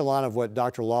based a lot of what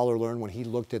Dr. Lawler learned when he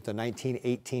looked at the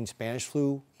 1918 Spanish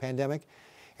flu pandemic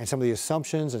and some of the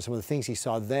assumptions and some of the things he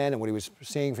saw then and what he was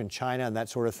seeing from China and that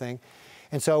sort of thing.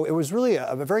 And so it was really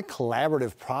a very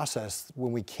collaborative process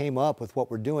when we came up with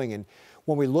what we're doing. And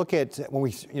when we look at,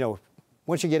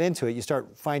 once you get into it, you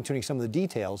start fine-tuning some of the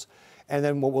details. And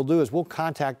then what we'll do is we'll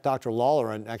contact Dr.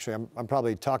 Lawler, and actually I'm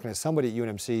probably talking to somebody at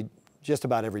UNMC just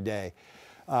about every day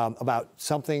about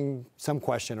something, some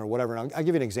question or whatever. And I'll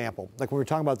give you an example. Like when we were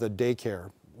talking about the daycare,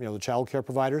 the child care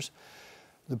providers,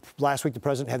 last week the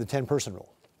president had the 10-person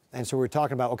rule. And so we were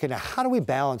talking about, okay, now how do we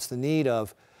balance the need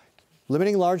of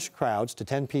limiting large crowds to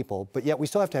 10 people, but yet we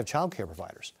still have to have child care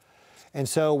providers. And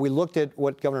so we looked at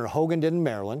what Governor Hogan did in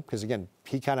Maryland, because again,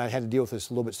 he kind of had to deal with this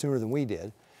a little bit sooner than we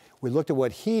did. We looked at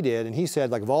what he did, and he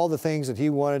said, like, of all the things that he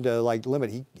wanted to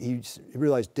limit, he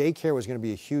realized daycare was going to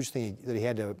be a huge thing that he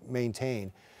had to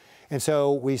maintain. And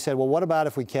so we said, well, what about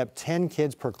if we kept 10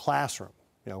 kids per classroom?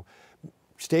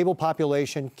 Stable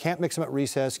population, can't mix them at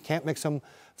recess, can't mix them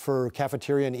for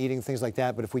cafeteria and eating, things like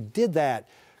that. But if we did that,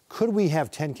 could we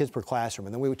have 10 kids per classroom?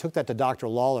 And then we took that to Dr.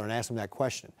 Lawler and asked him that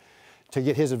question to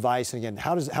get his advice. And again,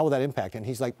 how will that impact? And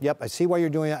he's like, yep, I see why you're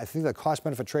doing it. I think the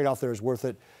cost-benefit trade-off there is worth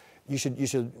it. You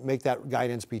should make that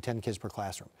guidance be 10 kids per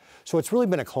classroom. So it's really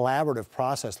been a collaborative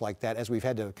process like that as we've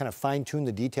had to kind of fine-tune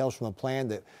the details from the plan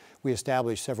that we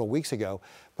established several weeks ago.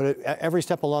 But every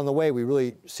step along the way, we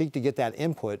really seek to get that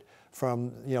input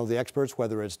from the experts,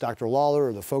 whether it's Dr. Lawler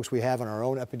or the folks we have in our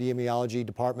own epidemiology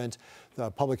department, the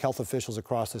public health officials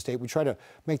across the state. We try to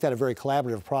make that a very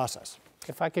collaborative process.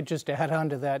 If I could just add on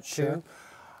to that, Sure. too.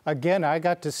 Again, I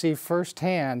got to see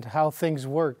firsthand how things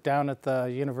worked down at the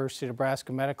University of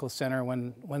Nebraska Medical Center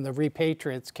when the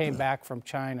repatriates came back from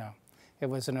China. It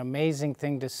was an amazing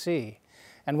thing to see.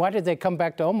 And why did they come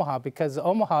back to Omaha? Because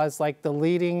Omaha is like the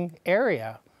leading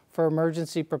area for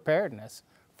emergency preparedness,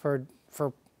 for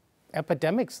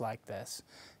epidemics like this.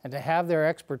 And to have their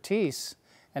expertise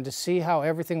and to see how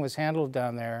everything was handled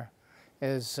down there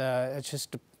is it's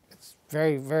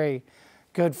very, very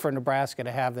good for Nebraska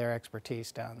to have their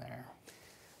expertise down there.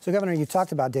 So, Governor, you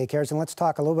talked about daycares, and let's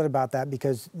talk a little bit about that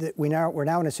because we're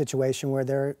now in a situation where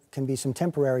there can be some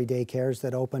temporary daycares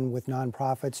that open with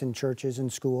nonprofits and churches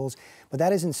and schools, but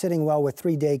that isn't sitting well with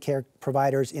 3 daycare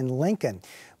providers in Lincoln.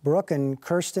 Brooke and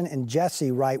Kirsten and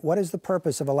Jesse write, what is the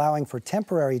purpose of allowing for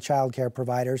temporary child care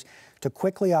providers to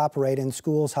quickly operate in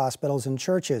schools, hospitals, and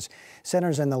churches?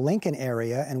 Centers in the Lincoln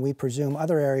area, and we presume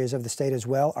other areas of the state as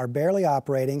well, are barely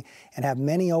operating and have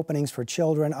many openings for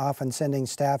children, often sending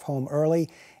staff home early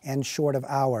and short of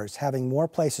hours. Having more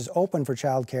places open for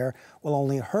child care will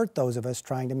only hurt those of us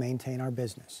trying to maintain our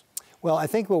business. Well, I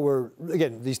think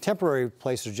again, these temporary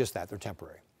places are just that, they're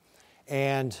temporary.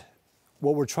 And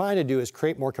what we're trying to do is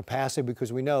create more capacity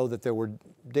because we know that there were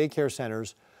daycare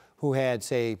centers who had,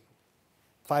 say,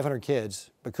 500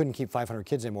 kids, but couldn't keep 500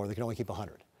 kids anymore. They could only keep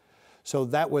 100. So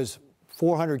that was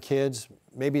 400 kids,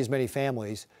 maybe as many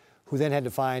families, who then had to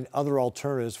find other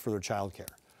alternatives for their child care.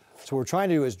 So what we're trying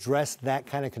to do is address that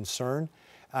kind of concern.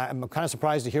 I'm kind of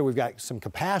surprised to hear we've got some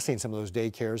capacity in some of those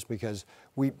daycares because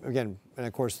again, and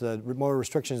of course the more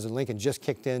restrictions in Lincoln just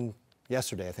kicked in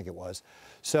yesterday, I think it was.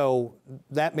 So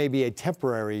that may be a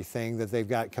temporary thing that they've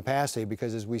got capacity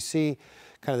because as we see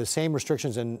kind of the same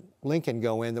restrictions in Lincoln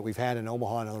go in that we've had in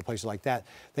Omaha and other places like that,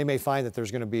 they may find that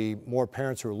there's going to be more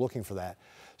parents who are looking for that.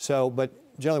 So, but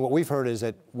generally what we've heard is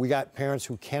that we got parents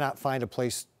who cannot find a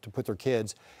place to put their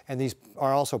kids, and these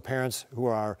are also parents who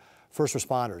are first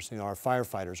responders, our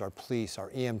firefighters, our police, our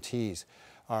EMTs,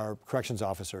 our corrections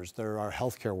officers, there are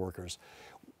healthcare workers.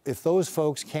 If those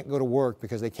folks can't go to work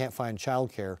because they can't find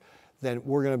childcare, then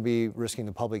we're going to be risking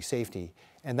the public safety.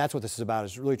 And that's what this is about,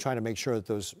 is really trying to make sure that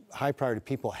those high priority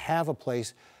people have a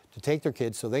place to take their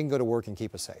kids so they can go to work and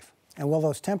keep us safe. And will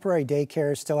those temporary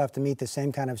daycares still have to meet the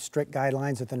same kind of strict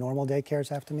guidelines that the normal daycares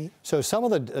have to meet? So some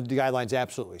of the guidelines,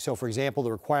 absolutely. So for example,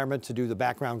 the requirement to do the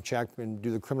background check and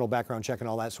do the criminal background check and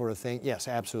all that sort of thing, yes,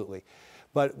 absolutely.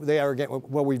 But they are, again,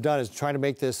 what we've done is trying to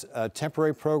make this a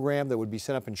temporary program that would be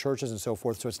set up in churches and so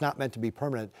forth, so it's not meant to be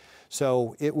permanent.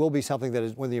 So it will be something that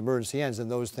is, when the emergency ends, then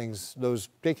those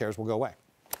daycares will go away.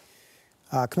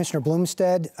 Commissioner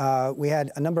Blomstedt, we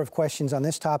had a number of questions on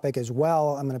this topic as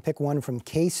well. I'm going to pick one from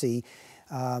Casey.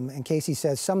 And Casey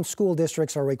says, some school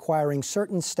districts are requiring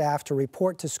certain staff to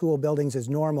report to school buildings as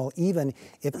normal, even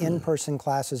if in-person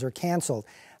classes are canceled.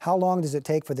 How long does it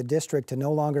take for the district to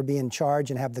no longer be in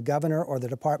charge and have the governor or the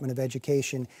Department of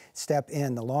Education step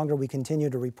in? The longer we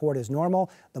continue to report as normal,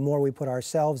 the more we put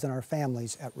ourselves and our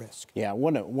families at risk. Yeah,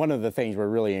 one of the things we're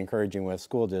really encouraging with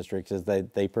school districts is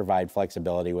that they provide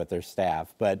flexibility with their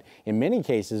staff. But in many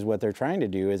cases, what they're trying to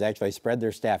do is actually spread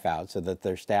their staff out so that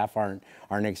their staff aren't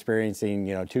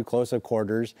experiencing, too close of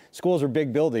quarters. Schools are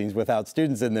big buildings without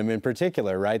students in them in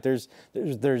particular, right? There's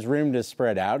room to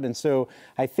spread out. And so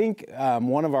I think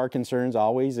one of our concerns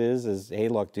always is, hey,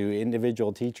 look, do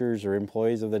individual teachers or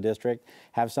employees of the district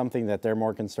have something that they're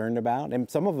more concerned about? And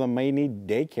some of them may need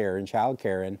daycare and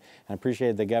childcare. And I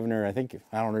appreciate the governor, I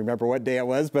don't remember what day it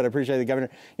was, but I appreciate the governor,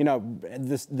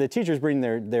 the teachers bring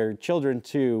their children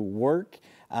to work.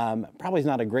 Probably is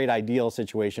not a great ideal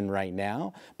situation right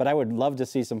now, but I would love to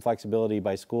see some flexibility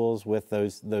by schools with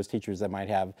those teachers that might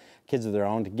have kids of their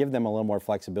own to give them a little more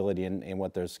flexibility in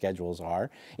what their schedules are.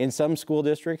 In some school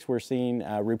districts, we're seeing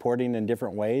reporting in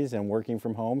different ways and working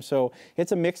from home. So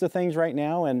it's a mix of things right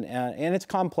now, and it's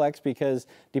complex because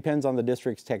it depends on the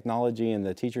district's technology and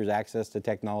the teachers' access to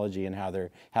technology and how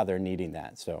they're needing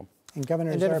that. So. And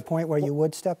Governor, is there a point where you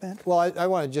would step in? Well, I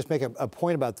want to just make a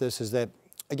point about this is that,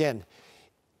 again,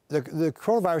 the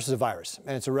coronavirus is a virus,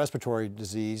 and it's a respiratory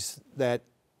disease that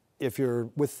if you're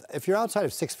outside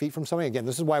of 6 feet from somebody, again,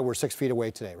 this is why we're 6 feet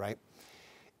away today, right?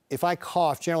 If I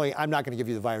cough, generally, I'm not going to give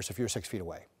you the virus if you're 6 feet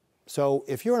away. So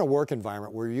if you're in a work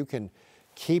environment where you can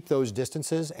keep those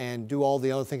distances and do all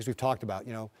the other things we've talked about,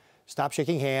 stop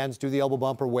shaking hands, do the elbow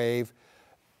bump or wave,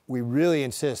 we really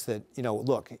insist that,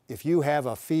 look, if you have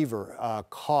a fever, a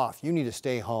cough, you need to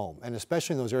stay home. And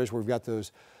especially in those areas where we've got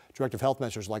those directive health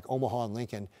measures like Omaha and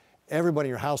Lincoln, everybody in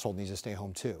your household needs to stay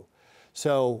home too.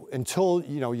 So until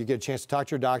you get a chance to talk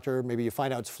to your doctor, maybe you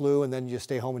find out it's flu, and then you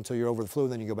stay home until you're over the flu,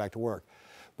 and then you go back to work.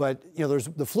 But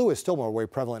the flu is still more way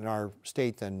prevalent in our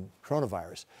state than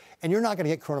coronavirus, and you're not going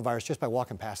to get coronavirus just by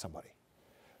walking past somebody.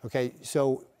 Okay,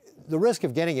 so the risk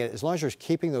of getting it, as long as you're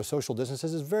keeping those social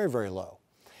distances, is very, very low.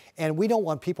 And we don't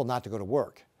want people not to go to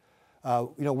work.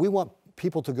 We want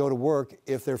people to go to work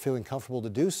if they're feeling comfortable to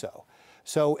do so.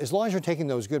 So as long as you're taking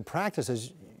those good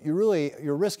practices,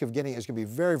 your risk of getting it is going to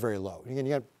be very, very low. Again,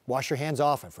 you got to wash your hands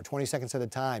often for 20 seconds at a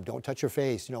time. Don't touch your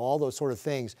face. All those sort of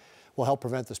things will help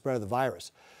prevent the spread of the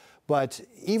virus. But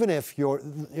even if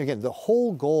again, the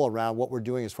whole goal around what we're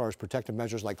doing as far as protective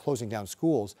measures like closing down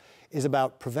schools is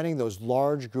about preventing those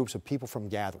large groups of people from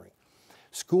gathering.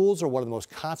 Schools are one of the most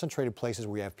concentrated places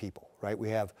where we have people, right? We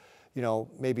have,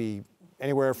 maybe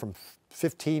anywhere from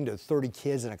 15 to 30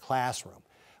 kids in a classroom.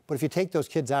 But if you take those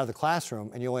kids out of the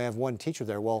classroom and you only have one teacher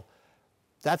there, well,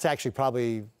 that's actually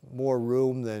probably more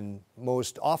room than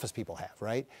most office people have,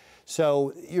 right?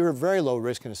 So you're very low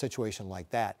risk in a situation like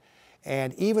that.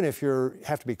 And even if you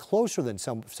have to be closer than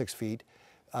 6 feet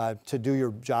to do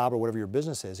your job or whatever your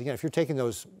business is, again, if you're taking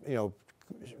those,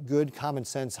 good common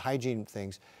sense hygiene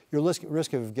things, your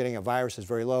risk of getting a virus is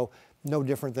very low, no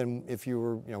different than if you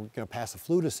were, going to pass the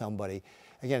flu to somebody.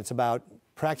 Again, it's about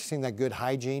practicing that good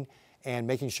hygiene and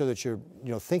making sure that you're,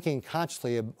 thinking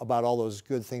consciously about all those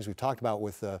good things we've talked about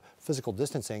with physical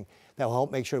distancing that will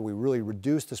help make sure that we really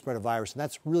reduce the spread of virus, and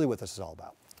that's really what this is all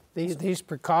about. These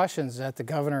precautions that the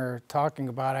governor talking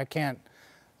about, I can't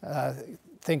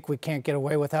think we can't get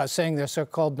away without saying they're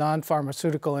so-called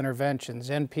non-pharmaceutical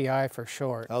interventions, NPI for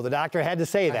short. Oh, the doctor had to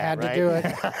say that, I had right? to do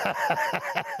it.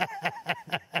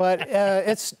 But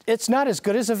it's not as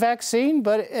good as a vaccine,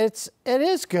 but it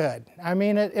is good. I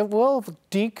mean, it will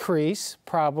decrease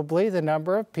probably the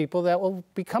number of people that will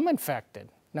become infected,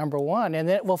 number one, and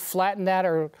it will flatten that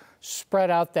or spread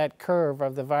out that curve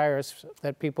of the virus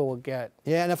that people will get.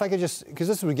 Yeah, and if I could just, because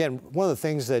this is, again, one of the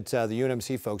things that the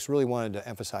UNMC folks really wanted to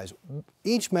emphasize,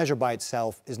 each measure by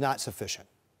itself is not sufficient,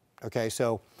 okay?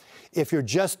 So if you're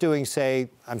just doing,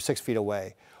 say, I'm 6 feet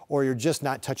away, or you're just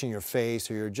not touching your face,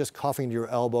 or you're just coughing to your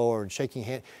elbow or shaking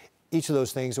hand, each of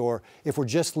those things, or if we're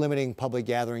just limiting public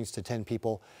gatherings to 10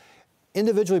 people,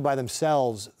 individually by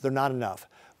themselves, they're not enough.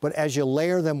 But as you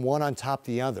layer them one on top of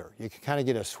the other, you can kind of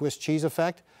get a Swiss cheese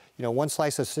effect. One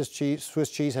slice of Swiss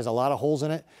cheese has a lot of holes in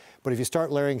it, but if you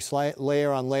start layering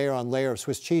layer on layer on layer of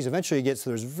Swiss cheese, eventually you get so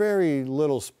there's very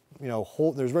little,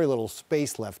 there's very little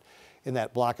space left in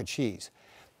that block of cheese.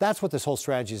 That's what this whole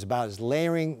strategy is about: is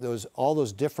layering all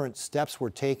those different steps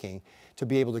we're taking to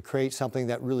be able to create something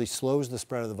that really slows the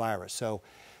spread of the virus. So,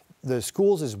 the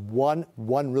schools is one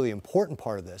really important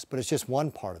part of this, but it's just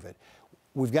one part of it.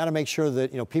 We've got to make sure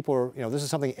that people are, this is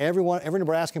something every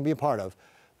Nebraskan can be a part of,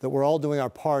 that we're all doing our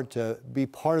part to be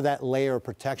part of that layer of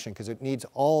protection, because it needs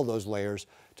all those layers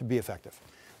to be effective.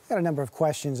 Got a number of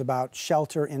questions about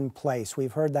shelter in place.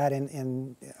 We've heard that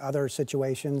in other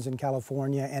situations in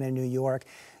California and in New York.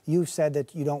 You've said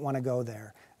that you don't want to go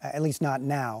there, at least not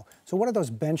now. So what are those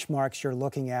benchmarks you're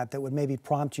looking at that would maybe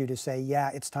prompt you to say,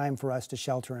 yeah, it's time for us to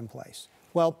shelter in place?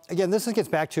 Well, again, this gets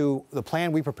back to the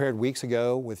plan we prepared weeks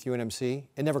ago with UNMC.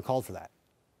 It never called for that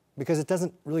because it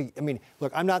doesn't really, I mean,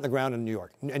 look, I'm not on the ground in New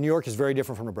York. And New York is very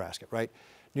different from Nebraska, right?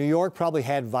 New York probably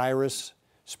had virus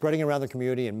spreading around the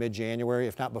community in mid-January,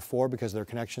 if not before, because of their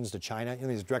connections to China. You know,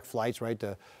 these direct flights, right,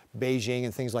 to Beijing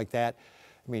and things like that.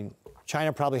 I mean,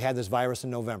 China probably had this virus in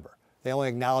November. They only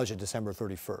acknowledged it December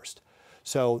 31st.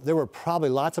 So there were probably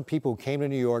lots of people who came to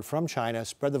New York from China,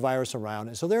 spread the virus around,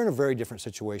 and so they're in a very different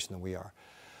situation than we are.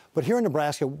 But here in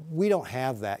Nebraska, we don't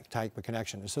have that type of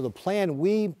connection. And so the plan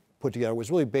we put together was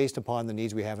really based upon the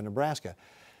needs we have in Nebraska.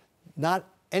 Not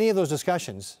any of those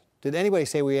discussions did anybody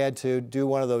say we had to do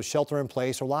one of those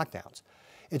shelter-in-place or lockdowns.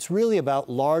 It's really about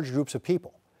large groups of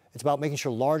people. It's about making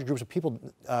sure large groups of people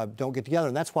don't get together.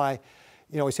 And that's why,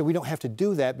 you know, we say we don't have to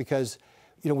do that because,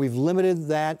 you know, we've limited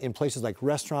that in places like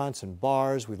restaurants and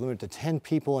bars. We've limited it to 10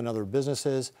 people in other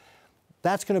businesses.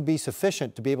 That's going to be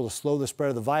sufficient to be able to slow the spread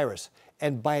of the virus.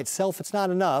 And by itself, it's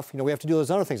not enough. You know, we have to do those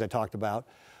other things I talked about.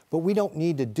 But we don't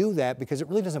need to do that because it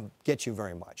really doesn't get you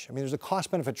very much. I mean, there's a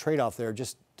cost-benefit trade-off there. It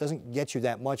just doesn't get you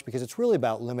that much because it's really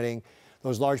about limiting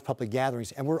those large public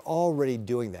gatherings, and we're already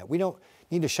doing that. We don't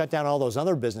need to shut down all those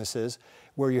other businesses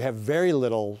where you have very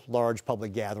little large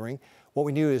public gathering. What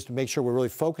we need is to make sure we're really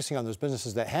focusing on those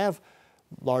businesses that have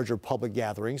larger public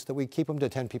gatherings, that we keep them to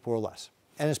 10 people or less,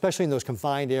 and especially in those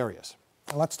confined areas.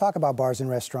 Let's talk about bars and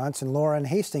restaurants, and Lauren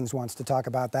Hastings wants to talk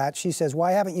about that. She says,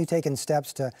 why haven't you taken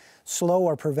steps to slow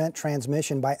or prevent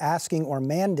transmission by asking or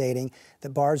mandating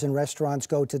that bars and restaurants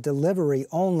go to delivery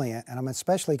only? And I'm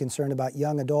especially concerned about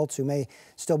young adults who may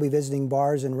still be visiting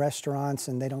bars and restaurants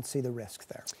and they don't see the risk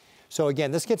there. So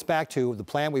again, this gets back to the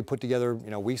plan we put together, you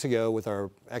know, weeks ago with our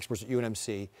experts at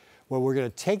UNMC, where we're going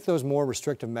to take those more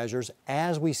restrictive measures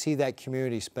as we see that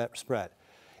community spread.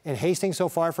 In Hastings so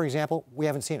far, for example, we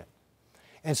haven't seen it.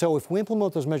 And so if we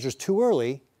implement those measures too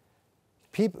early,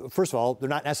 people, first of all, they're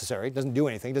not necessary. It doesn't do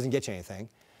anything. It doesn't get you anything.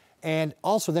 And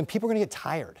also then people are going to get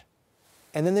tired.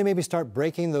 And then they maybe start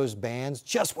breaking those bans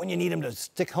just when you need them to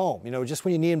stick home, you know, just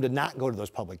when you need them to not go to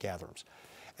those public gatherings.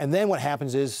 And then what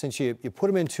happens is since you put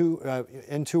them in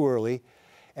too early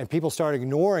and people start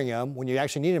ignoring them when you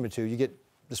actually need them to, you get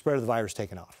the spread of the virus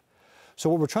taken off. So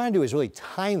what we're trying to do is really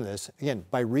time this, again,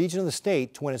 by region of the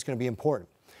state to when it's going to be important.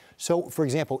 So, for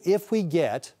example, if we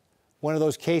get one of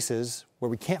those cases where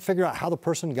we can't figure out how the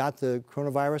person got the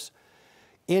coronavirus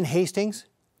in Hastings,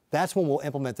 that's when we'll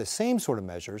implement the same sort of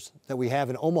measures that we have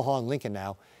in Omaha and Lincoln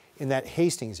now in that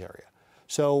Hastings area.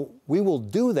 So we will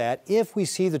do that if we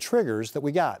see the triggers that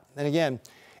we got. And again,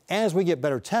 as we get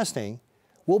better testing,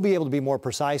 we'll be able to be more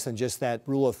precise than just that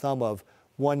rule of thumb of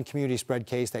one community spread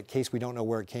case, that case we don't know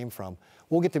where it came from.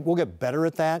 We'll get better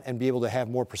at that and be able to have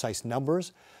more precise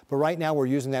numbers. But right now we're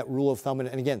using that rule of thumb. And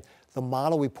again, the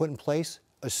model we put in place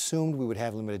assumed we would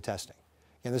have limited testing.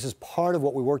 And this is part of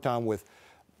what we worked on with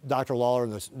Dr. Lawler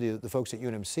and the folks at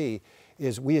UNMC,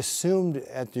 is we assumed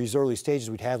at these early stages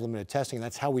we'd have limited testing. And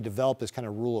that's how we developed this kind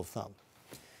of rule of thumb.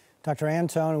 Dr.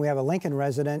 Anthone, we have a Lincoln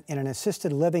resident in an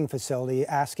assisted living facility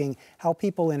asking how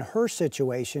people in her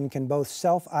situation can both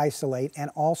self-isolate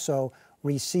and also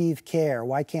receive care.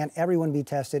 Why can't everyone be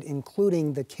tested,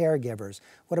 including the caregivers?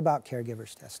 What about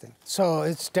caregivers testing? So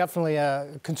it's definitely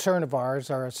a concern of ours,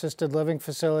 our assisted living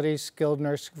facilities, skilled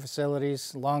nursing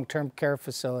facilities, long-term care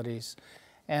facilities.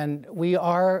 And we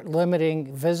are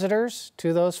limiting visitors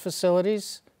to those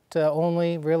facilities to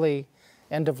only really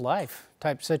end-of-life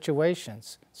type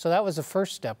situations. So that was the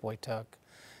first step we took.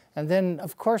 And then,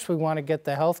 of course, we want to get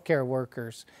the healthcare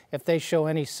workers. If they show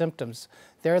any symptoms,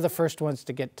 they're the first ones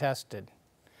to get tested.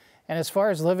 And as far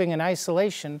as living in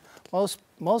isolation,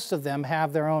 most of them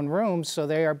have their own rooms, so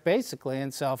they are basically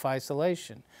in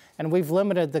self-isolation. And we've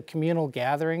limited the communal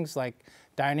gatherings like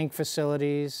dining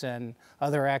facilities and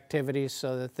other activities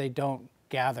so that they don't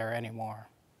gather anymore.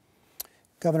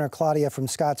 Governor Claudia from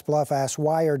Scottsbluff asked,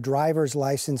 why are driver's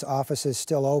license offices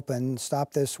still open?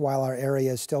 Stop this while our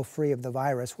area is still free of the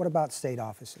virus. What about state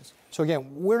offices? So again,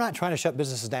 we're not trying to shut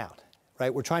businesses down,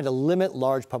 right? We're trying to limit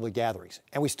large public gatherings.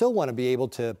 And we still want to be able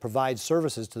to provide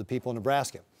services to the people in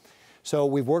Nebraska. So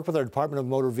we've worked with our Department of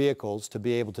Motor Vehicles to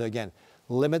be able to, again,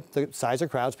 limit the size of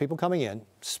crowds, people coming in,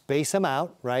 space them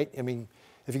out, right? I mean,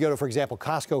 if you go to, for example,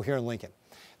 Costco here in Lincoln,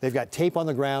 they've got tape on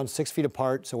the ground 6 feet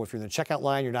apart, so if you're in the checkout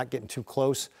line, you're not getting too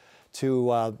close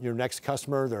to your next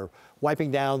customer. They're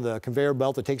wiping down the conveyor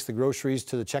belt that takes the groceries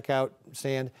to the checkout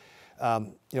stand,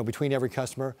 between every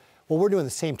customer. Well, we're doing the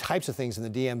same types of things in the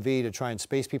DMV to try and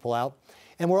space people out.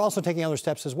 And we're also taking other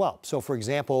steps as well. So for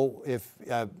example, if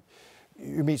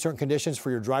you meet certain conditions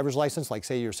for your driver's license, like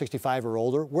say you're 65 or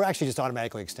older, we're actually just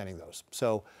automatically extending those.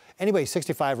 So anybody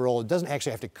 65 or older doesn't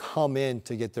actually have to come in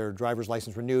to get their driver's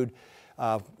license renewed,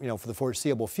 for the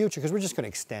foreseeable future, because we're just going to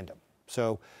extend them.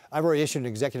 So I've already issued an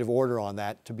executive order on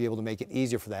that to be able to make it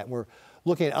easier for that. And we're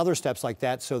looking at other steps like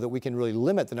that so that we can really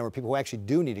limit the number of people who actually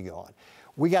do need to go on.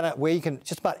 We got a way you can,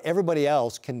 just about everybody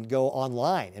else can go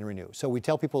online and renew. So we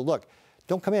tell people, look,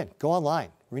 don't come in, go online,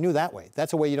 renew that way.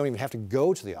 That's a way you don't even have to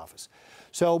go to the office.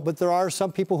 So, but there are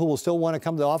some people who will still want to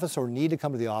come to the office or need to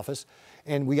come to the office,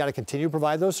 and we got to continue to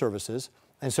provide those services.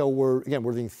 And so we're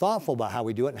being thoughtful about how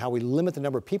we do it and how we limit the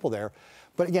number of people there.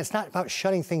 But again, it's not about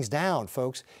shutting things down,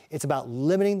 folks. It's about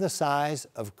limiting the size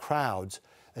of crowds,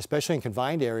 especially in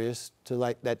confined areas, to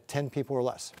like that 10 people or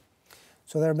less.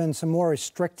 So there have been some more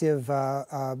restrictive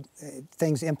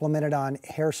things implemented on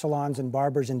hair salons and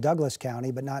barbers in Douglas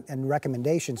County, but not, and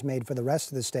recommendations made for the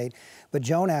rest of the state. But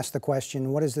Joan asked the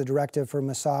question, what is the directive for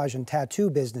massage and tattoo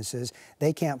businesses?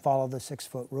 They can't follow the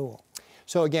 6-foot rule.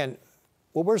 So again,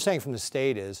 what we're saying from the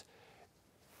state is,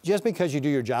 just because you do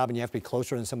your job and you have to be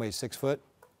closer than somebody 6 foot,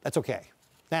 that's okay.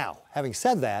 Now, having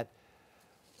said that,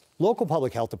 local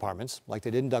public health departments, like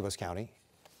they did in Douglas County,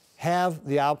 have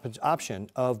the option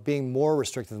of being more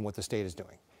restrictive than what the state is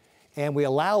doing. And we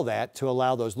allow that to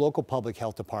allow those local public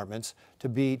health departments to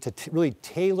really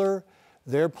tailor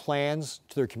their plans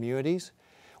to their communities.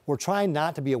 We're trying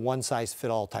not to be a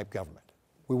one-size-fit-all type government.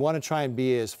 We want to try and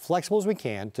be as flexible as we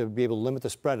can to be able to limit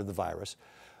the spread of the virus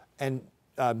and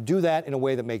do that in a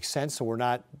way that makes sense, so we're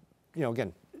not,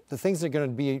 again, the things that are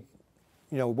going to be,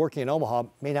 working in Omaha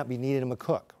may not be needed in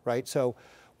McCook, right? So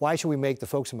why should we make the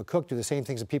folks in McCook do the same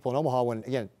things that people in Omaha when,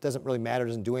 again, it doesn't really matter,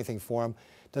 doesn't do anything for them,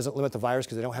 doesn't limit the virus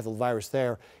because they don't have the virus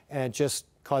there, and it just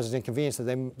causes inconvenience that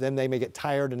then they may get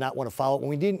tired and not want to follow it when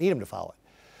we didn't need them to follow it.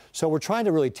 So we're trying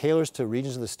to really tailor to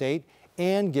regions of the state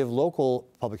and give local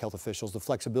public health officials the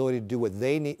flexibility to do what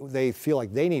they feel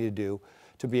like they need to do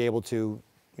to be able to,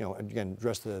 again,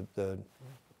 address the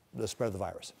spread of the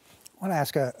virus. I want to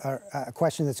ask a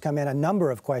question that's come in. A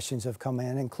number of questions have come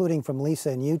in, including from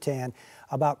Lisa in Utan,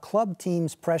 about club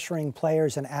teams pressuring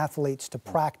players and athletes to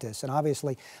practice. And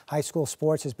obviously, high school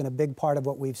sports has been a big part of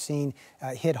what we've seen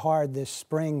hit hard this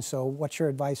spring. So what's your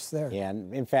advice there? Yeah,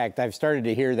 and in fact, I've started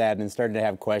to hear that and started to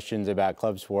have questions about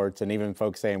club sports, and even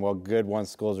folks saying, well, good,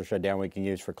 once schools are shut down, we can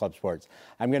use for club sports.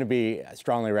 I'm going to be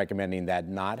strongly recommending that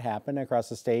not happen across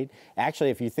the state.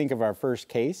 Actually, if you think of our first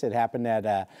case, it happened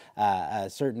at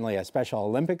certainly a Special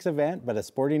Olympics event, but a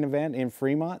sporting event in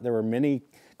Fremont. There were many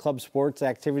club sports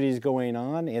activities going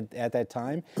on at that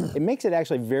time. It makes it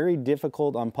actually very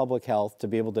difficult on public health to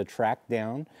be able to track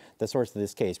down the source of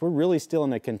this case. We're really still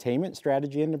in a containment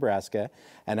strategy in Nebraska,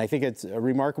 and I think it's a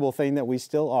remarkable thing that we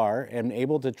still are and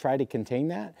able to try to contain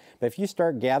that. But if you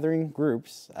start gathering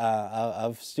groups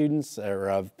of students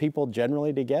or of people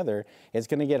generally together, it's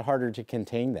going to get harder to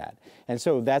contain that. And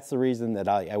so that's the reason that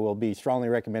I will be strongly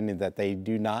recommending that they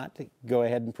do not go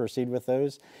ahead and proceed with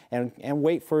those and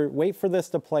wait for this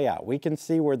to play out. We can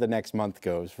see where the next month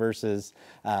goes versus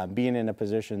being in a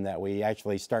position that we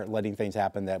actually start letting things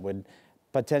happen that would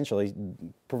potentially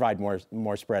provide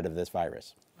more spread of this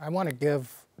virus. I want to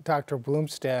give Dr.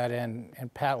 Blomstedt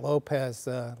and Pat Lopez,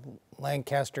 the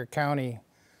Lancaster County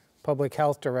Public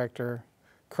Health Director,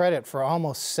 credit for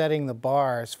almost setting the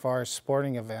bar as far as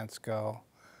sporting events go.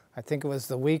 I think it was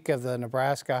the week of the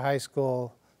Nebraska High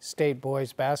School State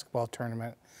Boys Basketball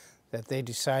Tournament that they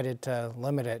decided to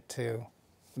limit it to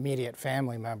immediate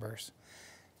family members.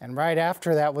 And right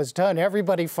after that was done,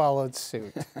 everybody followed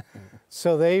suit.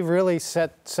 So they really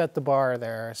set the bar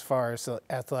there as far as the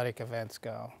athletic events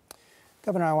go.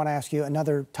 Governor, I want to ask you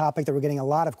another topic that we're getting a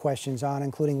lot of questions on,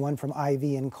 including one from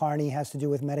Ivy and Kearney, has to do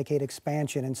with Medicaid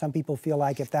expansion. And some people feel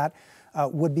like if that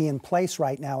would be in place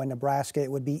right now in Nebraska,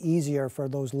 it would be easier for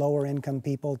those lower income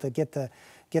people to get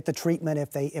the treatment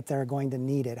if they're going to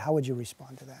need it. How would you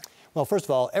respond to that? Well, first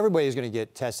of all, everybody is going to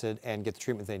get tested and get the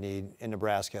treatment they need in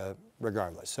Nebraska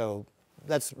regardless. So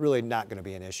that's really not going to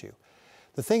be an issue.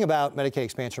 The thing about Medicaid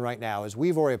expansion right now is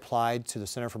we've already applied to the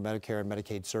Center for Medicare and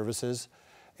Medicaid Services,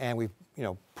 and we've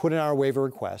put in our waiver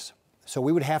request. So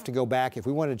we would have to go back, if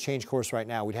we wanted to change course right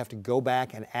now, we'd have to go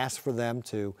back and ask for them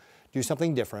to do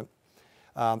something different.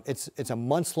 It's a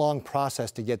months-long process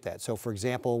to get that. So for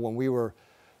example, when we were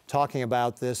talking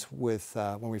about this with,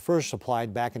 when we first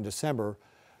applied back in December,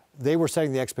 they were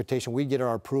setting the expectation we'd get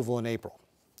our approval in April.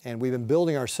 And we've been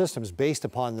building our systems based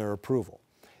upon their approval.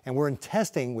 And we're in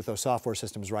testing with those software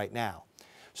systems right now.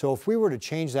 So if we were to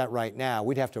change that right now,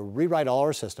 we'd have to rewrite all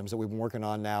our systems that we've been working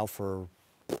on now for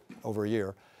over a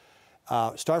year,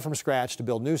 start from scratch to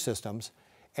build new systems,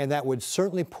 and that would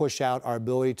certainly push out our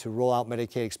ability to roll out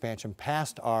Medicaid expansion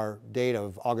past our date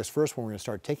of August 1st when we're going to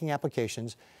start taking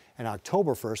applications, and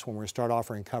October 1st when we're going to start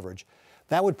offering coverage.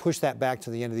 That would push that back to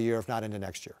the end of the year, if not into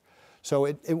next year. So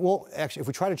it won't actually, if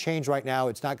we try to change right now,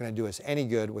 it's not going to do us any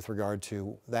good with regard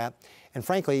to that. And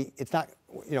frankly, it's not,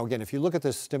 again, if you look at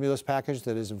this stimulus package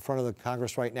that is in front of the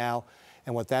Congress right now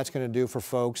and what that's going to do for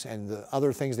folks and the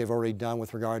other things they've already done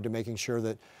with regard to making sure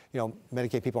that,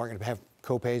 Medicaid people aren't going to have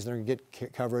co-pays, they're going to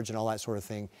get coverage and all that sort of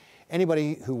thing.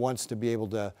 Anybody who wants to be able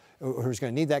to, or who's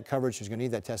going to need that coverage, who's going to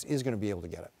need that test, is going to be able to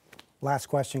get it. Last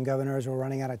question, Governor, as we're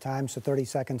running out of time, so 30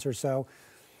 seconds or so.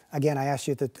 Again, I asked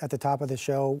you at the top of the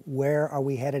show, where are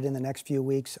we headed in the next few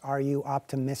weeks? Are you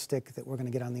optimistic that we're going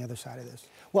to get on the other side of this?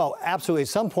 Well, absolutely. At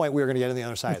some point, we're going to get on the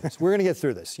other side of this. We're going to get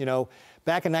through this.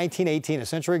 Back in 1918, a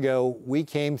century ago, we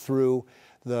came through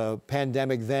the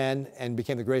pandemic then and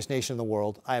became the greatest nation in the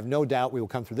world. I have no doubt we will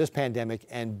come through this pandemic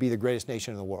and be the greatest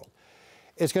nation in the world.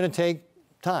 It's going to take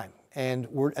time, and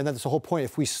that's the whole point.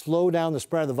 If we slow down the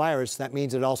spread of the virus, that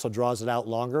means it also draws it out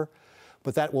longer.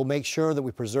 But that will make sure that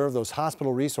we preserve those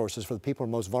hospital resources for the people who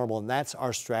are most vulnerable, and that's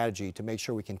our strategy, to make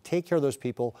sure we can take care of those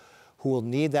people who will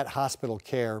need that hospital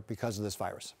care because of this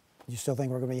virus. You still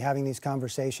think we're going to be having these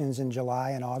conversations in July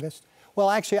and August?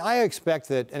 Well, actually, I expect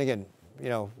that, and again,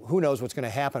 who knows what's going to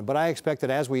happen, but I expect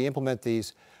that as we implement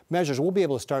these measures, we'll be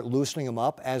able to start loosening them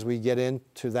up as we get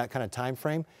into that kind of time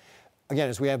frame. Again,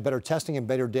 as we have better testing and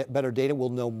better data, we'll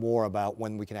know more about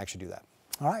when we can actually do that.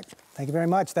 All right. Thank you very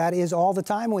much. That is all the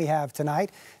time we have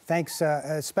tonight. Thanks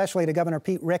especially to Governor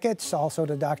Pete Ricketts, also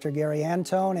to Dr. Gary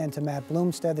Anthone, and to Matt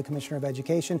Blomstedt, the Commissioner of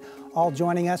Education, all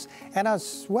joining us, and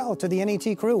as well to the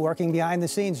NET crew working behind the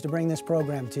scenes to bring this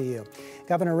program to you.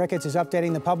 Governor Ricketts is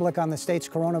updating the public on the state's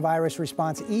coronavirus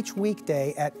response each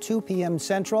weekday at 2 p.m.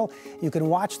 Central. You can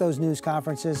watch those news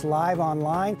conferences live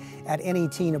online at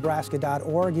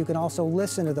netnebraska.org. You can also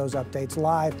listen to those updates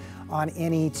live on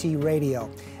NET Radio.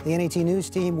 The NET News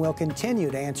team will continue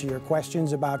to answer your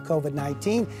questions about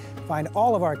COVID-19. Find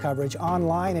all of our coverage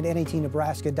online at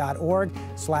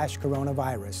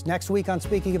netnebraska.org/coronavirus. Next week on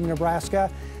Speaking of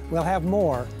Nebraska, we'll have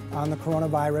more on the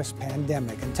coronavirus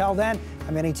pandemic. Until then,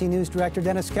 I'm NET News Director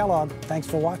Dennis Kellogg. Thanks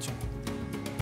for watching.